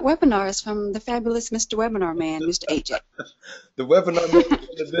learning about webinars from the fabulous Mr. Webinar Man, Mr. AJ. The webinar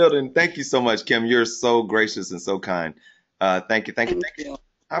in the building. Thank you so much, Kim. You're so gracious and so kind. Thank you. Thank you.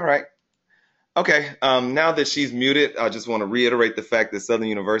 All right. Okay. Now that she's muted, I just want to reiterate the fact that Southern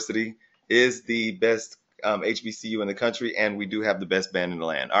University is the best HBCU in the country, and we do have the best band in the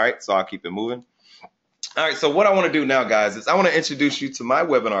land. All right. So I'll keep it moving. All right. So what I want to do now, guys, is I want to introduce you to my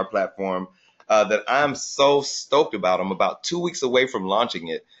webinar platform that I'm so stoked about. I'm about 2 weeks away from launching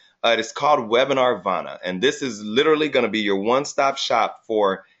it. It is called Webinar Vana, and this is literally going to be your one-stop shop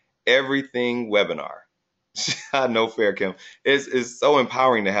for everything webinar. No fair, Kim. It's so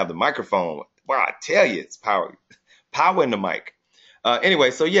empowering to have the microphone. Wow, I tell you, it's power in the mic. Anyway,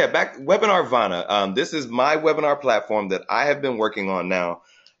 so yeah, back Webinar Vana. This is my webinar platform that I have been working on now,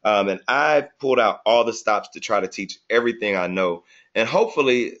 and I've pulled out all the stops to try to teach everything I know. And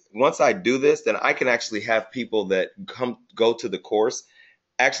hopefully, once I do this, then I can actually have people that go to the course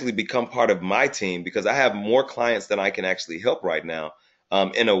actually become part of my team, because I have more clients than I can actually help right now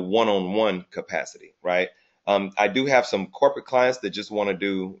in a one-on-one capacity, right? I do have some corporate clients that just want to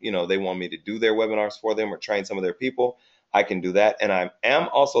do, they want me to do their webinars for them or train some of their people. I can do that. And I am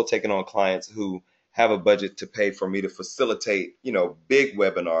also taking on clients who have a budget to pay for me to facilitate, big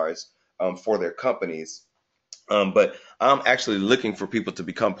webinars for their companies. But I'm actually looking for people to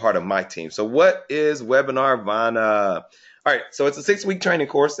become part of my team. So what is Webinar Vana? All right. So it's a 6-week training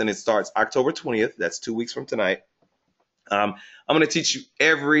course, and it starts October 20th. That's 2 weeks from tonight. I'm going to teach you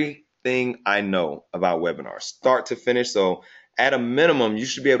everything I know about webinars, start to finish. So at a minimum, you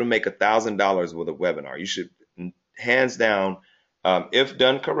should be able to make $1,000 with a webinar. You should, hands down, if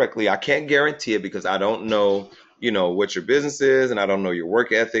done correctly. I can't guarantee it because I don't know, what your business is, and I don't know your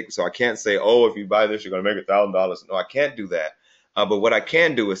work ethic. So I can't say, oh, if you buy this, you're going to make $1,000. No, I can't do that. But what I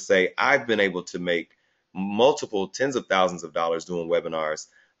can do is say I've been able to make multiple tens of thousands of dollars doing webinars.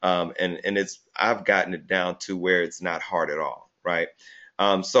 And I've gotten it down to where it's not hard at all, right?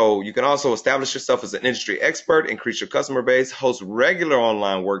 So you can also establish yourself as an industry expert, increase your customer base, host regular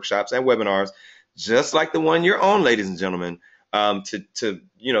online workshops and webinars, just like the one you're on, ladies and gentlemen, to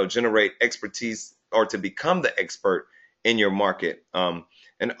generate expertise or to become the expert in your market.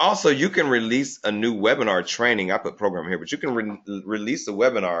 And also you can release a new webinar training. I put program here, but you can release a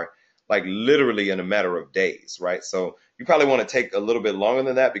webinar like literally in a matter of days, right? So you probably want to take a little bit longer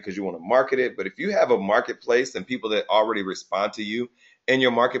than that because you want to market it. But if you have a marketplace and people that already respond to you in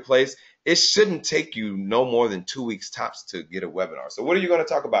your marketplace, it shouldn't take you no more than 2 weeks tops to get a webinar. So what are you going to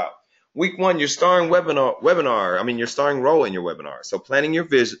talk about? Week 1, you're starring your starring role in your webinar. So planning your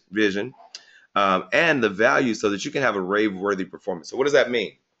vision and the value so that you can have a rave-worthy performance. So what does that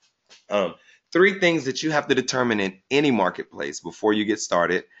mean? 3 things that you have to determine in any marketplace before you get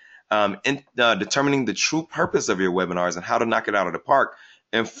started. Determining the true purpose of your webinars and how to knock it out of the park,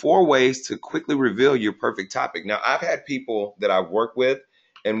 and 4 ways to quickly reveal your perfect topic. Now, I've had people that I've worked with,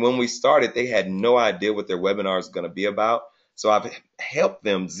 and when we started, they had no idea what their webinar is going to be about. So I've helped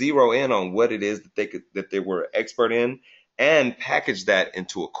them zero in on what it is that they were expert in and package that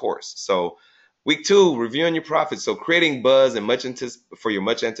into a course. So week 2, reviewing your profits. So creating buzz and for your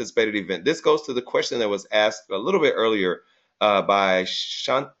much anticipated event. This goes to the question that was asked a little bit earlier by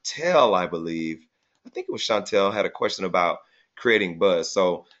Chantel, I believe. I think it was Chantel had a question about creating buzz.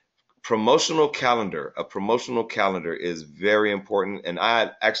 So a promotional calendar is very important. And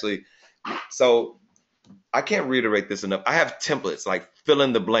I can't reiterate this enough. I have templates, like fill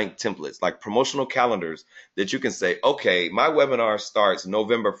in the blank templates, like promotional calendars that you can say, okay, my webinar starts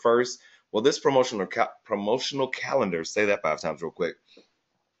November 1st. Well, this promotional calendar, say that 5 times real quick.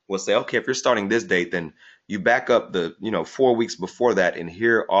 We'll say, okay, if you're starting this date, then you back up the 4 weeks before that, and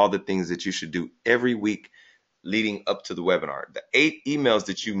here are all the things that you should do every week leading up to the webinar. The 8 emails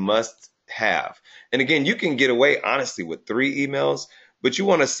that you must have. And again, you can get away honestly with 3 emails, but you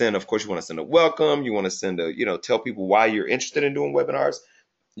want to send, of course, you want to send a welcome. You want to send a, tell people why you're interested in doing webinars.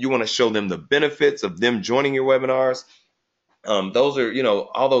 You want to show them the benefits of them joining your webinars. Those are,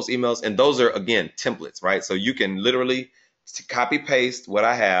 all those emails, and those are, again, templates, right? So you can literally copy paste what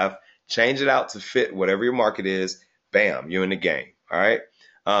I have, change it out to fit whatever your market is. Bam, you're in the game. All right.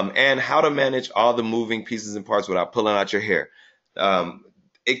 And how to manage all the moving pieces and parts without pulling out your hair.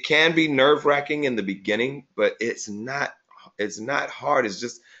 It can be nerve-wracking in the beginning, but it's not hard. It's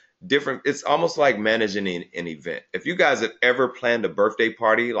just different. It's almost like managing an event. If you guys have ever planned a birthday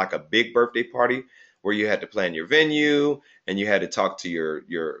party, like a big birthday party, where you had to plan your venue and you had to talk to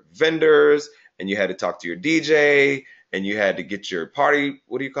your vendors and you had to talk to your DJ and you had to get your party,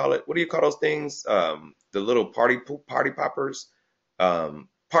 what do you call it? What do you call those things? The little party poppers,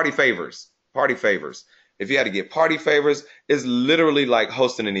 party favors. If you had to get party favors, it's literally like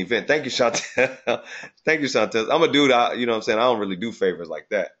hosting an event. Thank you, Chantel. Thank you, Chantel. I'm a dude, you know what I'm saying? I don't really do favors like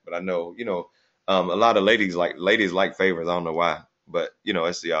that, but I know, a lot of ladies like favors. I don't know why, but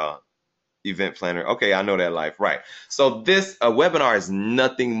it's y'all event planner. Okay, I know that life, right? So this webinar is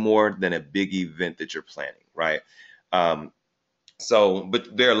nothing more than a big event that you're planning, right?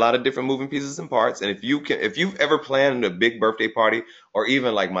 But there are a lot of different moving pieces and parts. And if you've ever planned a big birthday party, or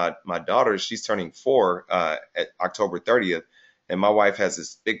even like my daughter, she's turning 4 at October 30th, and my wife has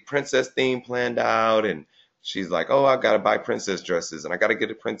this big princess theme planned out, and she's like, oh, I gotta buy princess dresses, and I gotta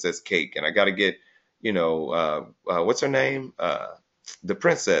get a princess cake, and I gotta get, what's her name? The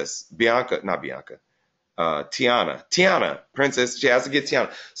princess, Tiana, princess. She has to get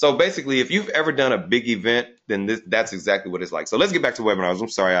Tiana. So basically, if you've ever done a big event, then that's exactly what it's like. So let's get back to webinars. I'm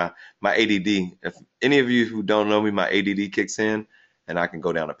sorry, my ADD. If any of you who don't know me, my ADD kicks in and I can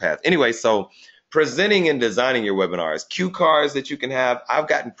go down a path. Anyway, so presenting and designing your webinars, cue cards that you can have. I've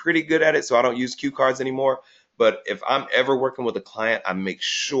gotten pretty good at it, so I don't use cue cards anymore. But if I'm ever working with a client, I make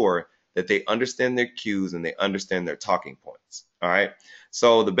sure that they understand their cues and they understand their talking points. All right.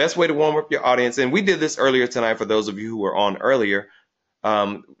 So the best way to warm up your audience, and we did this earlier tonight for those of you who were on earlier,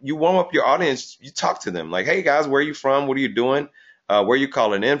 you warm up your audience, you talk to them like, hey guys, where are you from? What are you doing? Where are you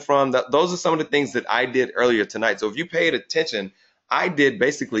calling in from? Those are some of the things that I did earlier tonight. So if you paid attention, I did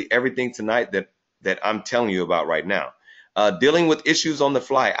basically everything tonight that I'm telling you about right now. Dealing with issues on the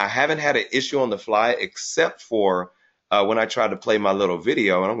fly. I haven't had an issue on the fly except for when I tried to play my little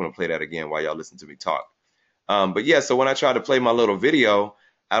video, and I'm going to play that again while y'all listen to me talk. But yeah, so when I tried to play my little video,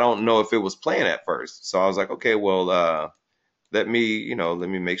 I don't know if it was playing at first. So I was like, okay, well, let me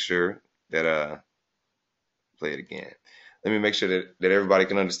make sure that, play it again. Let me make sure that everybody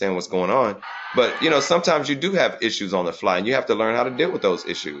can understand what's going on. But, sometimes you do have issues on the fly and you have to learn how to deal with those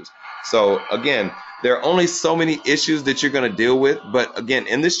issues. So again, there are only so many issues that you're going to deal with. But again,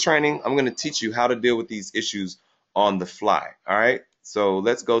 in this training, I'm going to teach you how to deal with these issues on the fly. All right. So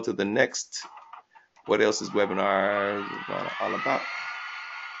let's go to the next. What else is webinar all about?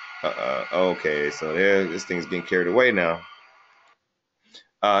 Okay, so this thing's getting carried away now.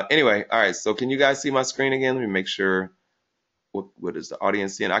 Anyway, all right, so can you guys see my screen again? Let me make sure. What is the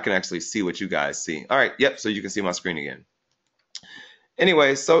audience seeing? I can actually see what you guys see. All right, yep, so you can see my screen again.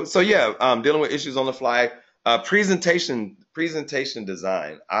 Anyway, so yeah, dealing with issues on the fly. Presentation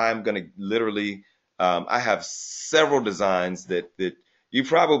design. I'm going to literally, I have several designs that you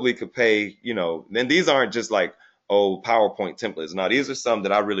probably could pay, and these aren't just like, PowerPoint templates. Now, these are some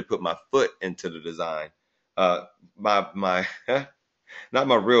that I really put my foot into the design. My not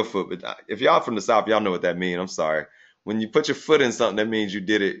my real foot, but if y'all from the South, y'all know what that means. I'm sorry. When you put your foot in something, that means you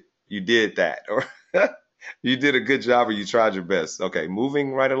did it. You did that, or you did a good job, or you tried your best. Okay,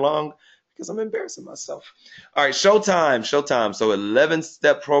 moving right along because I'm embarrassing myself. All right, showtime. So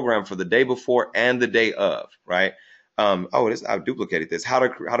 11-step program for the day before and the day of, right? I've duplicated this. How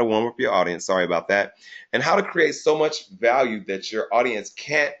to warm up your audience. Sorry about that. And how to create so much value that your audience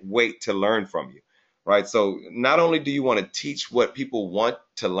can't wait to learn from you, right? So not only do you want to teach what people want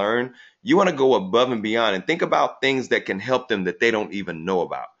to learn, you want to go above and beyond and think about things that can help them that they don't even know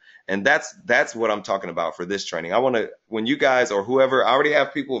about. And that's what I'm talking about for this training. I want to, when you guys or whoever, I already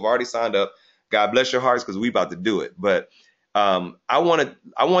have people who've already signed up. God bless your hearts because we about to do it. But I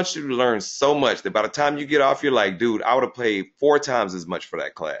want you to learn so much that by the time you get off, you're like, dude, I would have paid 4 times as much for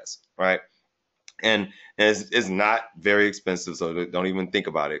that class, right? And it's not very expensive, so don't even think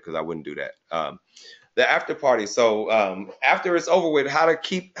about it because I wouldn't do that. The after party. So after it's over with, how to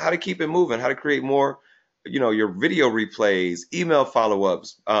keep it moving, how to create more, your video replays, email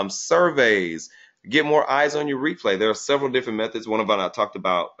follow-ups, surveys, get more eyes on your replay. There are several different methods. One of them I talked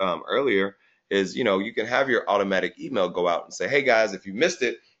about earlier is, you can have your automatic email go out and say, hey guys, if you missed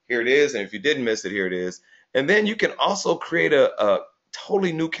it, here it is. And if you didn't miss it, here it is. And then you can also create a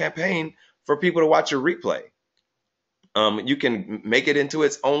totally new campaign for people to watch your replay. You can make it into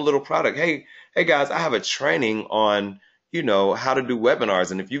its own little product. Hey guys, I have a training on, how to do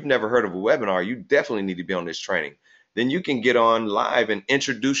webinars. And if you've never heard of a webinar, you definitely need to be on this training. Then you can get on live and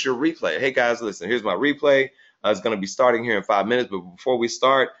introduce your replay. Hey guys, listen, here's my replay. It's going to be starting here in 5 minutes. But before we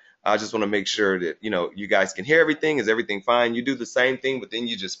start, I just want to make sure that, you guys can hear everything. Is everything fine? You do the same thing, but then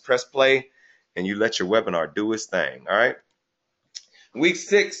you just press play and you let your webinar do its thing. All right. Week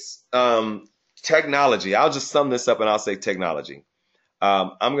 6, technology. I'll just sum this up and I'll say technology.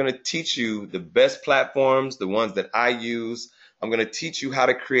 I'm going to teach you the best platforms, the ones that I use. I'm going to teach you how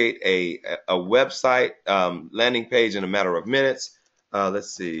to create a website landing page in a matter of minutes.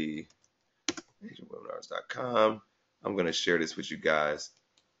 Let's see, agentwebinars.com. I'm going to share this with you guys.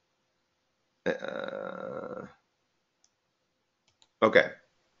 Okay.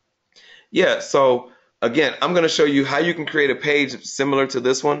 Yeah, so again, I'm going to show you how you can create a page similar to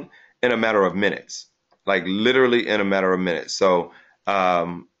this one in a matter of minutes, like literally in a matter of minutes. So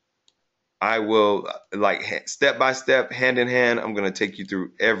I will, like, step by step, hand in hand, I'm going to take you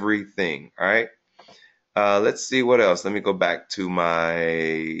through everything. All right. Let's see what else. Let me go back to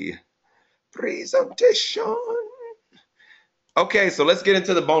my presentation. Okay, so let's get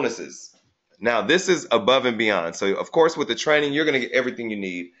into the bonuses. Now, this is above and beyond. So, of course, with the training, you're going to get everything you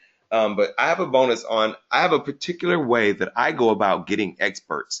need. But I have a bonus on, I have a particular way that I go about getting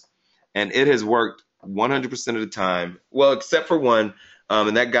experts. And it has worked 100% of the time. Well, except for one.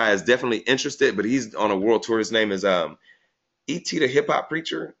 And that guy is definitely interested, but he's on a world tour. His name is E.T. the Hip Hop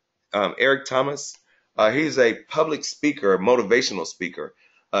Preacher, Eric Thomas. He's a public speaker, a motivational speaker.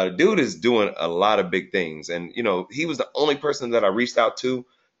 Dude is doing a lot of big things. And, he was the only person that I reached out to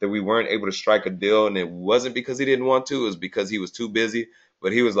that we weren't able to strike a deal. And it wasn't because he didn't want to. It was because he was too busy.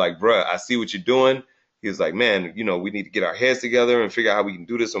 But he was like, bruh, I see what you're doing. He was like, man, we need to get our heads together and figure out how we can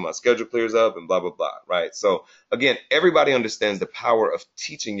do this so my schedule clears up and blah, blah, blah. Right. So, again, everybody understands the power of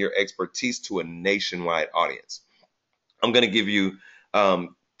teaching your expertise to a nationwide audience. I'm going to give you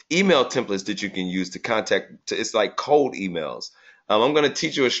email templates that you can use to contact. It's like cold emails. I'm going to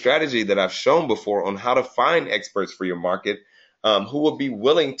teach you a strategy that I've shown before on how to find experts for your market who will be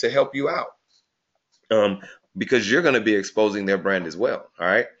willing to help you out because you're going to be exposing their brand as well. All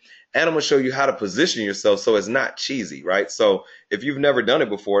right. And I'm going to show you how to position yourself so it's not cheesy, right? So if you've never done it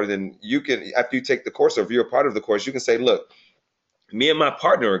before, then you can, after you take the course, or if you're a part of the course, you can say, look, me and my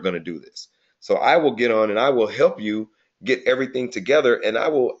partner are going to do this. So I will get on and I will help you get everything together. And I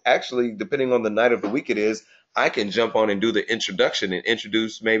will actually, depending on the night of the week it is, I can jump on and do the introduction and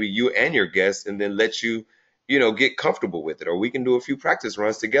introduce maybe you and your guests and then let you, get comfortable with it. Or we can do a few practice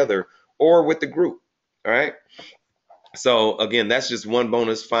runs together or with the group. All right. So again, that's just one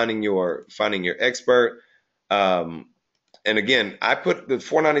bonus, finding your expert. And again, I put the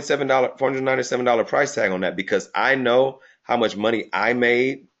 $497 price tag on that because I know how much money I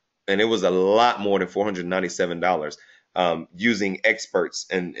made, and it was a lot more than $497 using experts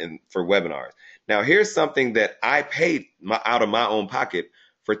and for webinars. Now, here's something that I paid out of my own pocket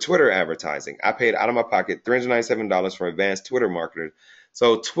for Twitter advertising. I paid out of my pocket $397 for advanced Twitter marketers.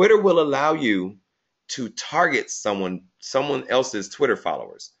 So Twitter will allow you to target someone else's Twitter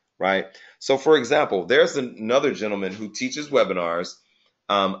followers, right? So for example, there's another gentleman who teaches webinars.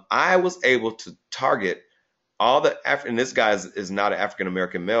 I was able to target all the and this guy is not an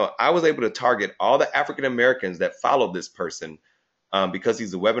African-American male. I was able to target all the African-Americans that followed this person because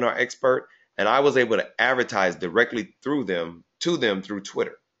he's a webinar expert. And I was able to advertise directly to them through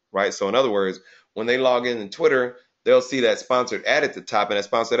Twitter, right? So in other words, when they log in Twitter, they'll see that sponsored ad at the top, and that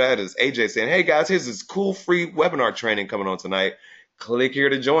sponsored ad is AJ saying, hey guys, here's this cool free webinar training coming on tonight. Click here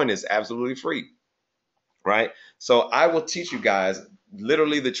to join. It's absolutely free, right? So I will teach you guys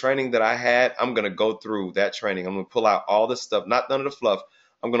literally the training that I had. I'm going to go through that training. I'm going to pull out all the stuff, not none of the fluff.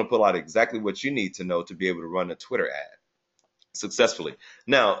 I'm going to pull out exactly what you need to know to be able to run a Twitter ad successfully.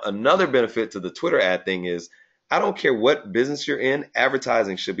 Now, another benefit to the Twitter ad thing is I don't care what business you're in,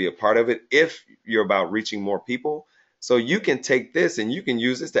 advertising should be a part of it if you're about reaching more people. So you can take this and you can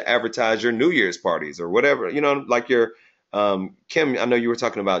use this to advertise your New Year's parties or whatever, like your Kim, I know you were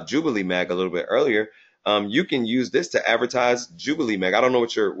talking about Jubilee Mag a little bit earlier. You can use this to advertise Jubilee Mag. I don't know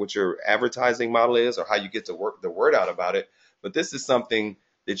what your advertising model is or how you get to work the word out about it, but this is something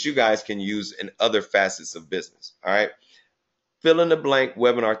that you guys can use in other facets of business. All right. Fill in the blank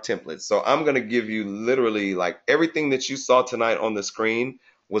webinar templates. So I'm going to give you literally like everything that you saw tonight on the screen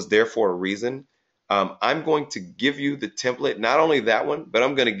was there for a reason. I'm going to give you the template, not only that one, but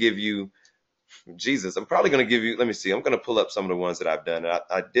I'm going to give you Jesus, I'm probably going to give you, let me see, I'm going to pull up some of the ones that I've done.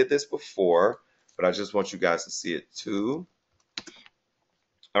 I did this before, but I just want you guys to see it too.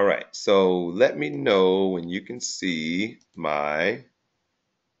 All right, so let me know when you can see my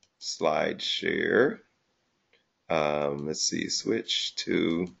slide share. Let's see, switch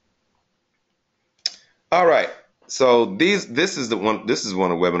to. All right, so this is one of the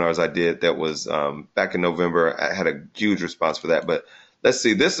webinars I did that was back in November. I had a huge response for that, but let's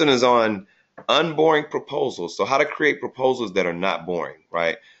see, this one is on unboring proposals. So how to create proposals that are not boring,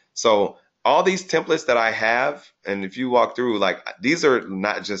 right? So all these templates that I have, and if you walk through, like, these are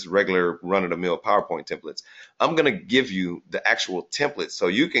not just regular run-of-the-mill PowerPoint templates. I'm going to give you the actual templates so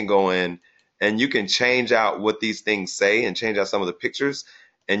you can go in and you can change out what these things say and change out some of the pictures,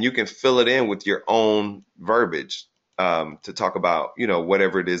 and you can fill it in with your own verbiage to talk about,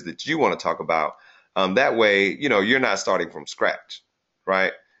 whatever it is that you want to talk about. That way, you're not starting from scratch,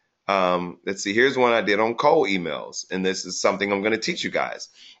 right? Let's see, here's one I did on cold emails, and this is something I'm going to teach you guys.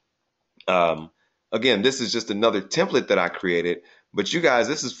 Again, this is just another template that I created, but you guys,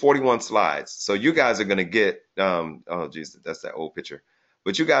 this is 41 slides. So you guys are going to get, oh geez, that's that old picture.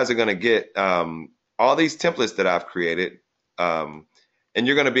 But you guys are going to get all these templates that I've created, and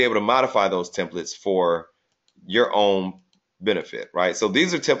you're going to be able to modify those templates for your own benefit, right? So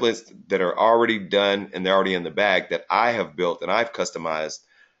these are templates that are already done and they're already in the bag that I have built and I've customized.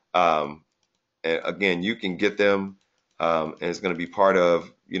 And again, you can get them, and it's going to be part of,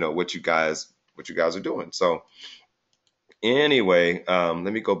 what you guys are doing. So anyway,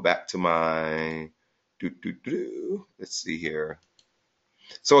 let me go back to my let's see here.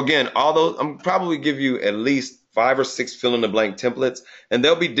 So again, I'm probably give you at least 5 or 6 fill in the blank templates, and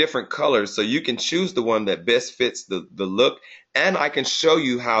they'll be different colors, so you can choose the one that best fits the look. And I can show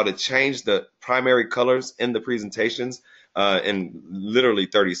you how to change the primary colors in the presentations in literally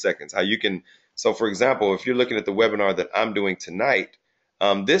 30 seconds. How you can, so for example, if you're looking at the webinar that I'm doing tonight,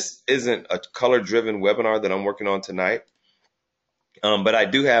 this isn't a color-driven webinar that I'm working on tonight, but I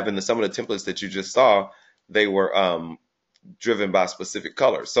do have in some of the templates that you just saw, they were driven by specific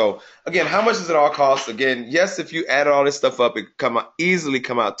colors. So again, how much does it all cost? Again, yes, if you add all this stuff up, it easily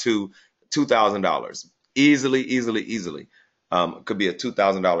come out to $2,000. Easily. It could be a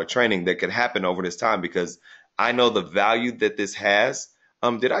 $2,000 training that could happen over this time, because I know the value that this has.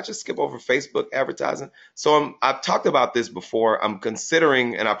 Did I just skip over Facebook advertising? So I've talked about this before. I'm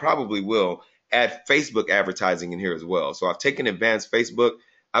considering, and I probably will, add Facebook advertising in here as well. So I've taken advanced Facebook.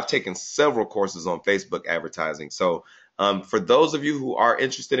 I've taken several courses on Facebook advertising. So for those of you who are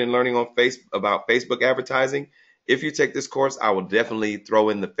interested in learning about Facebook advertising, if you take this course, I will definitely throw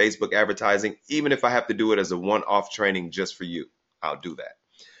in the Facebook advertising, even if I have to do it as a one-off training just for you. I'll do that.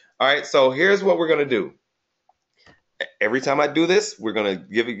 All right, so here's what we're going to do. Every time I do this, we're going to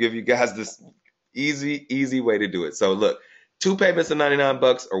give you guys this easy way to do it. So look, 2 payments of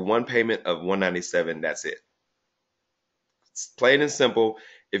 $99 or 1 payment of $197. That's it. It's plain and simple.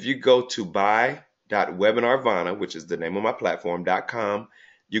 If you go to buy.webinarvana, which is the name of my platform.com,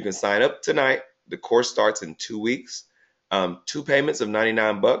 you can sign up tonight. The course starts in 2 weeks. 2 payments of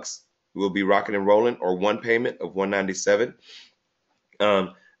 $99 will be rocking and rolling, or 1 payment of $197.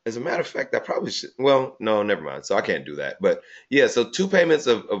 As a matter of fact, I probably should. Well, no, never mind. So I can't do that. But yeah, so 2 payments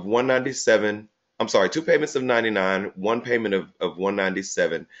of $197. I'm sorry, 2 payments of $99, 1 payment of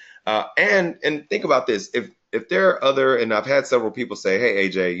 $197. And think about this. If there are other, and I've had several people say, hey,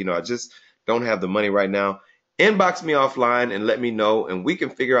 AJ, I just don't have the money right now. Inbox me offline and let me know, and we can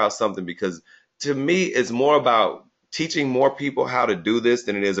figure out something, because to me, it's more about teaching more people how to do this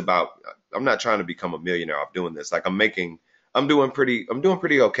than it is about, I'm not trying to become a millionaire off doing this. Like, I'm doing pretty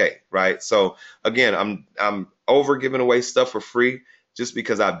okay, right? So again, I'm over giving away stuff for free just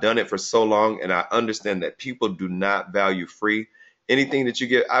because I've done it for so long, and I understand that people do not value free. Anything that you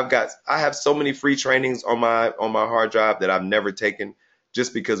get, I have so many free trainings on my hard drive that I've never taken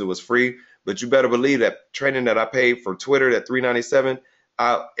just because it was free. But you better believe that training that I paid for Twitter, that $397,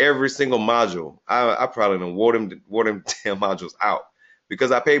 every single module, I probably done wore them damn modules out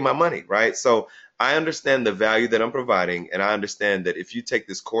because I paid my money, right? So I understand the value that I'm providing, and I understand that if you take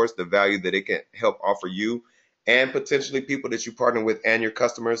this course, the value that it can help offer you and potentially people that you partner with and your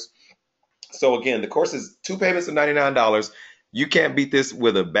customers. So again, the course is 2 payments of $99. You can't beat this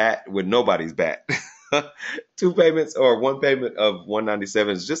with nobody's bat. 2 payments or 1 payment of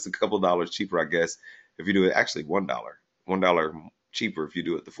 $197 is just a couple dollars cheaper, I guess, if you do it. Actually, $1 cheaper if you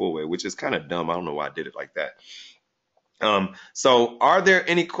do it the full way, which is kind of dumb. I don't know why I did it like that. So are there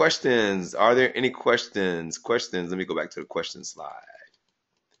any questions? Let me go back to the question slide.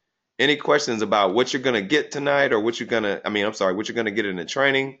 Any questions about what you're going to get tonight, or what you're going to get in the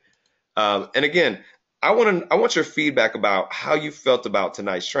training? And again, I want your feedback about how you felt about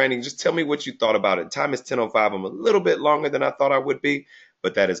tonight's training. Just tell me what you thought about it. Time is 10:05. I'm a little bit longer than I thought I would be,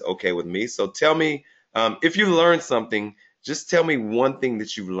 but that is okay with me. So tell me if you learned something. Just tell me one thing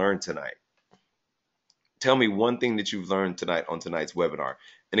that you've learned tonight. Tell me one thing that you've learned tonight on tonight's webinar.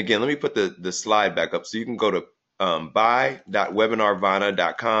 And again, let me put the slide back up so you can go to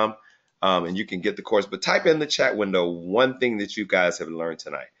buy.webinarvana.com and you can get the course. But type in the chat window one thing that you guys have learned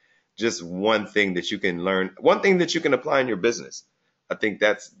tonight. Just one thing that you can learn, one thing that you can apply in your business. I think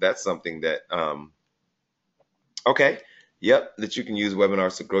that's something that okay, yep, that you can use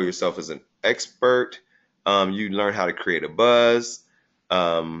webinars to grow yourself as an expert. You learn how to create a buzz.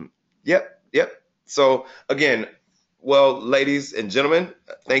 Yep. So again, well, ladies and gentlemen,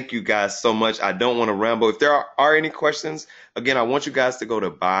 thank you guys so much. I don't want to ramble. If there are any questions, again, I want you guys to go to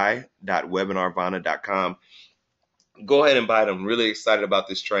buy.webinarvana.com. Go ahead and buy it. I'm really excited about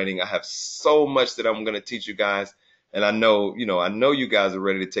this training. I have so much that I'm going to teach you guys. And I know you guys are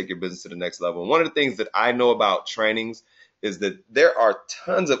ready to take your business to the next level. And one of the things that I know about trainings is that there are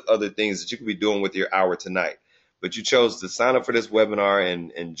tons of other things that you could be doing with your hour tonight. But you chose to sign up for this webinar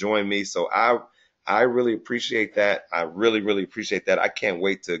and join me. So I really appreciate that. I really, really appreciate that. I can't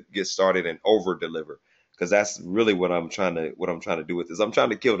wait to get started and over deliver, because that's really what I'm trying to do with this. I'm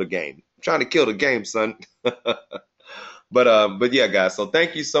trying to kill the game. I'm trying to kill the game, son. But yeah, guys. So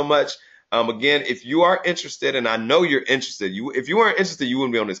thank you so much. Again, if you are interested, and I know you're interested, if you weren't interested, you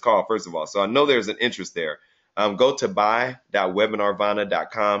wouldn't be on this call, first of all. So I know there's an interest there. Go to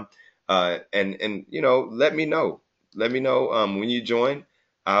buy.webinarvana.com and let me know. Let me know when you join.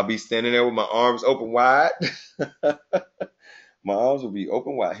 I'll be standing there with my arms open wide. My arms will be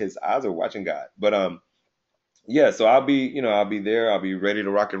open wide. His eyes are watching God. But yeah, so I'll be there. I'll be ready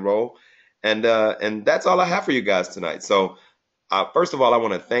to rock and roll. And that's all I have for you guys tonight. So first of all, I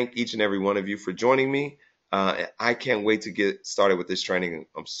want to thank each and every one of you for joining me. I can't wait to get started with this training.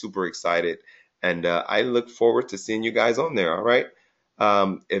 I'm super excited. And I look forward to seeing you guys on there. All right.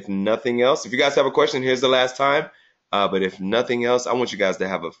 If nothing else, if you guys have a question, here's the last time. But if nothing else, I want you guys to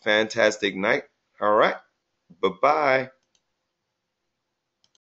have a fantastic night. All right. Bye-bye.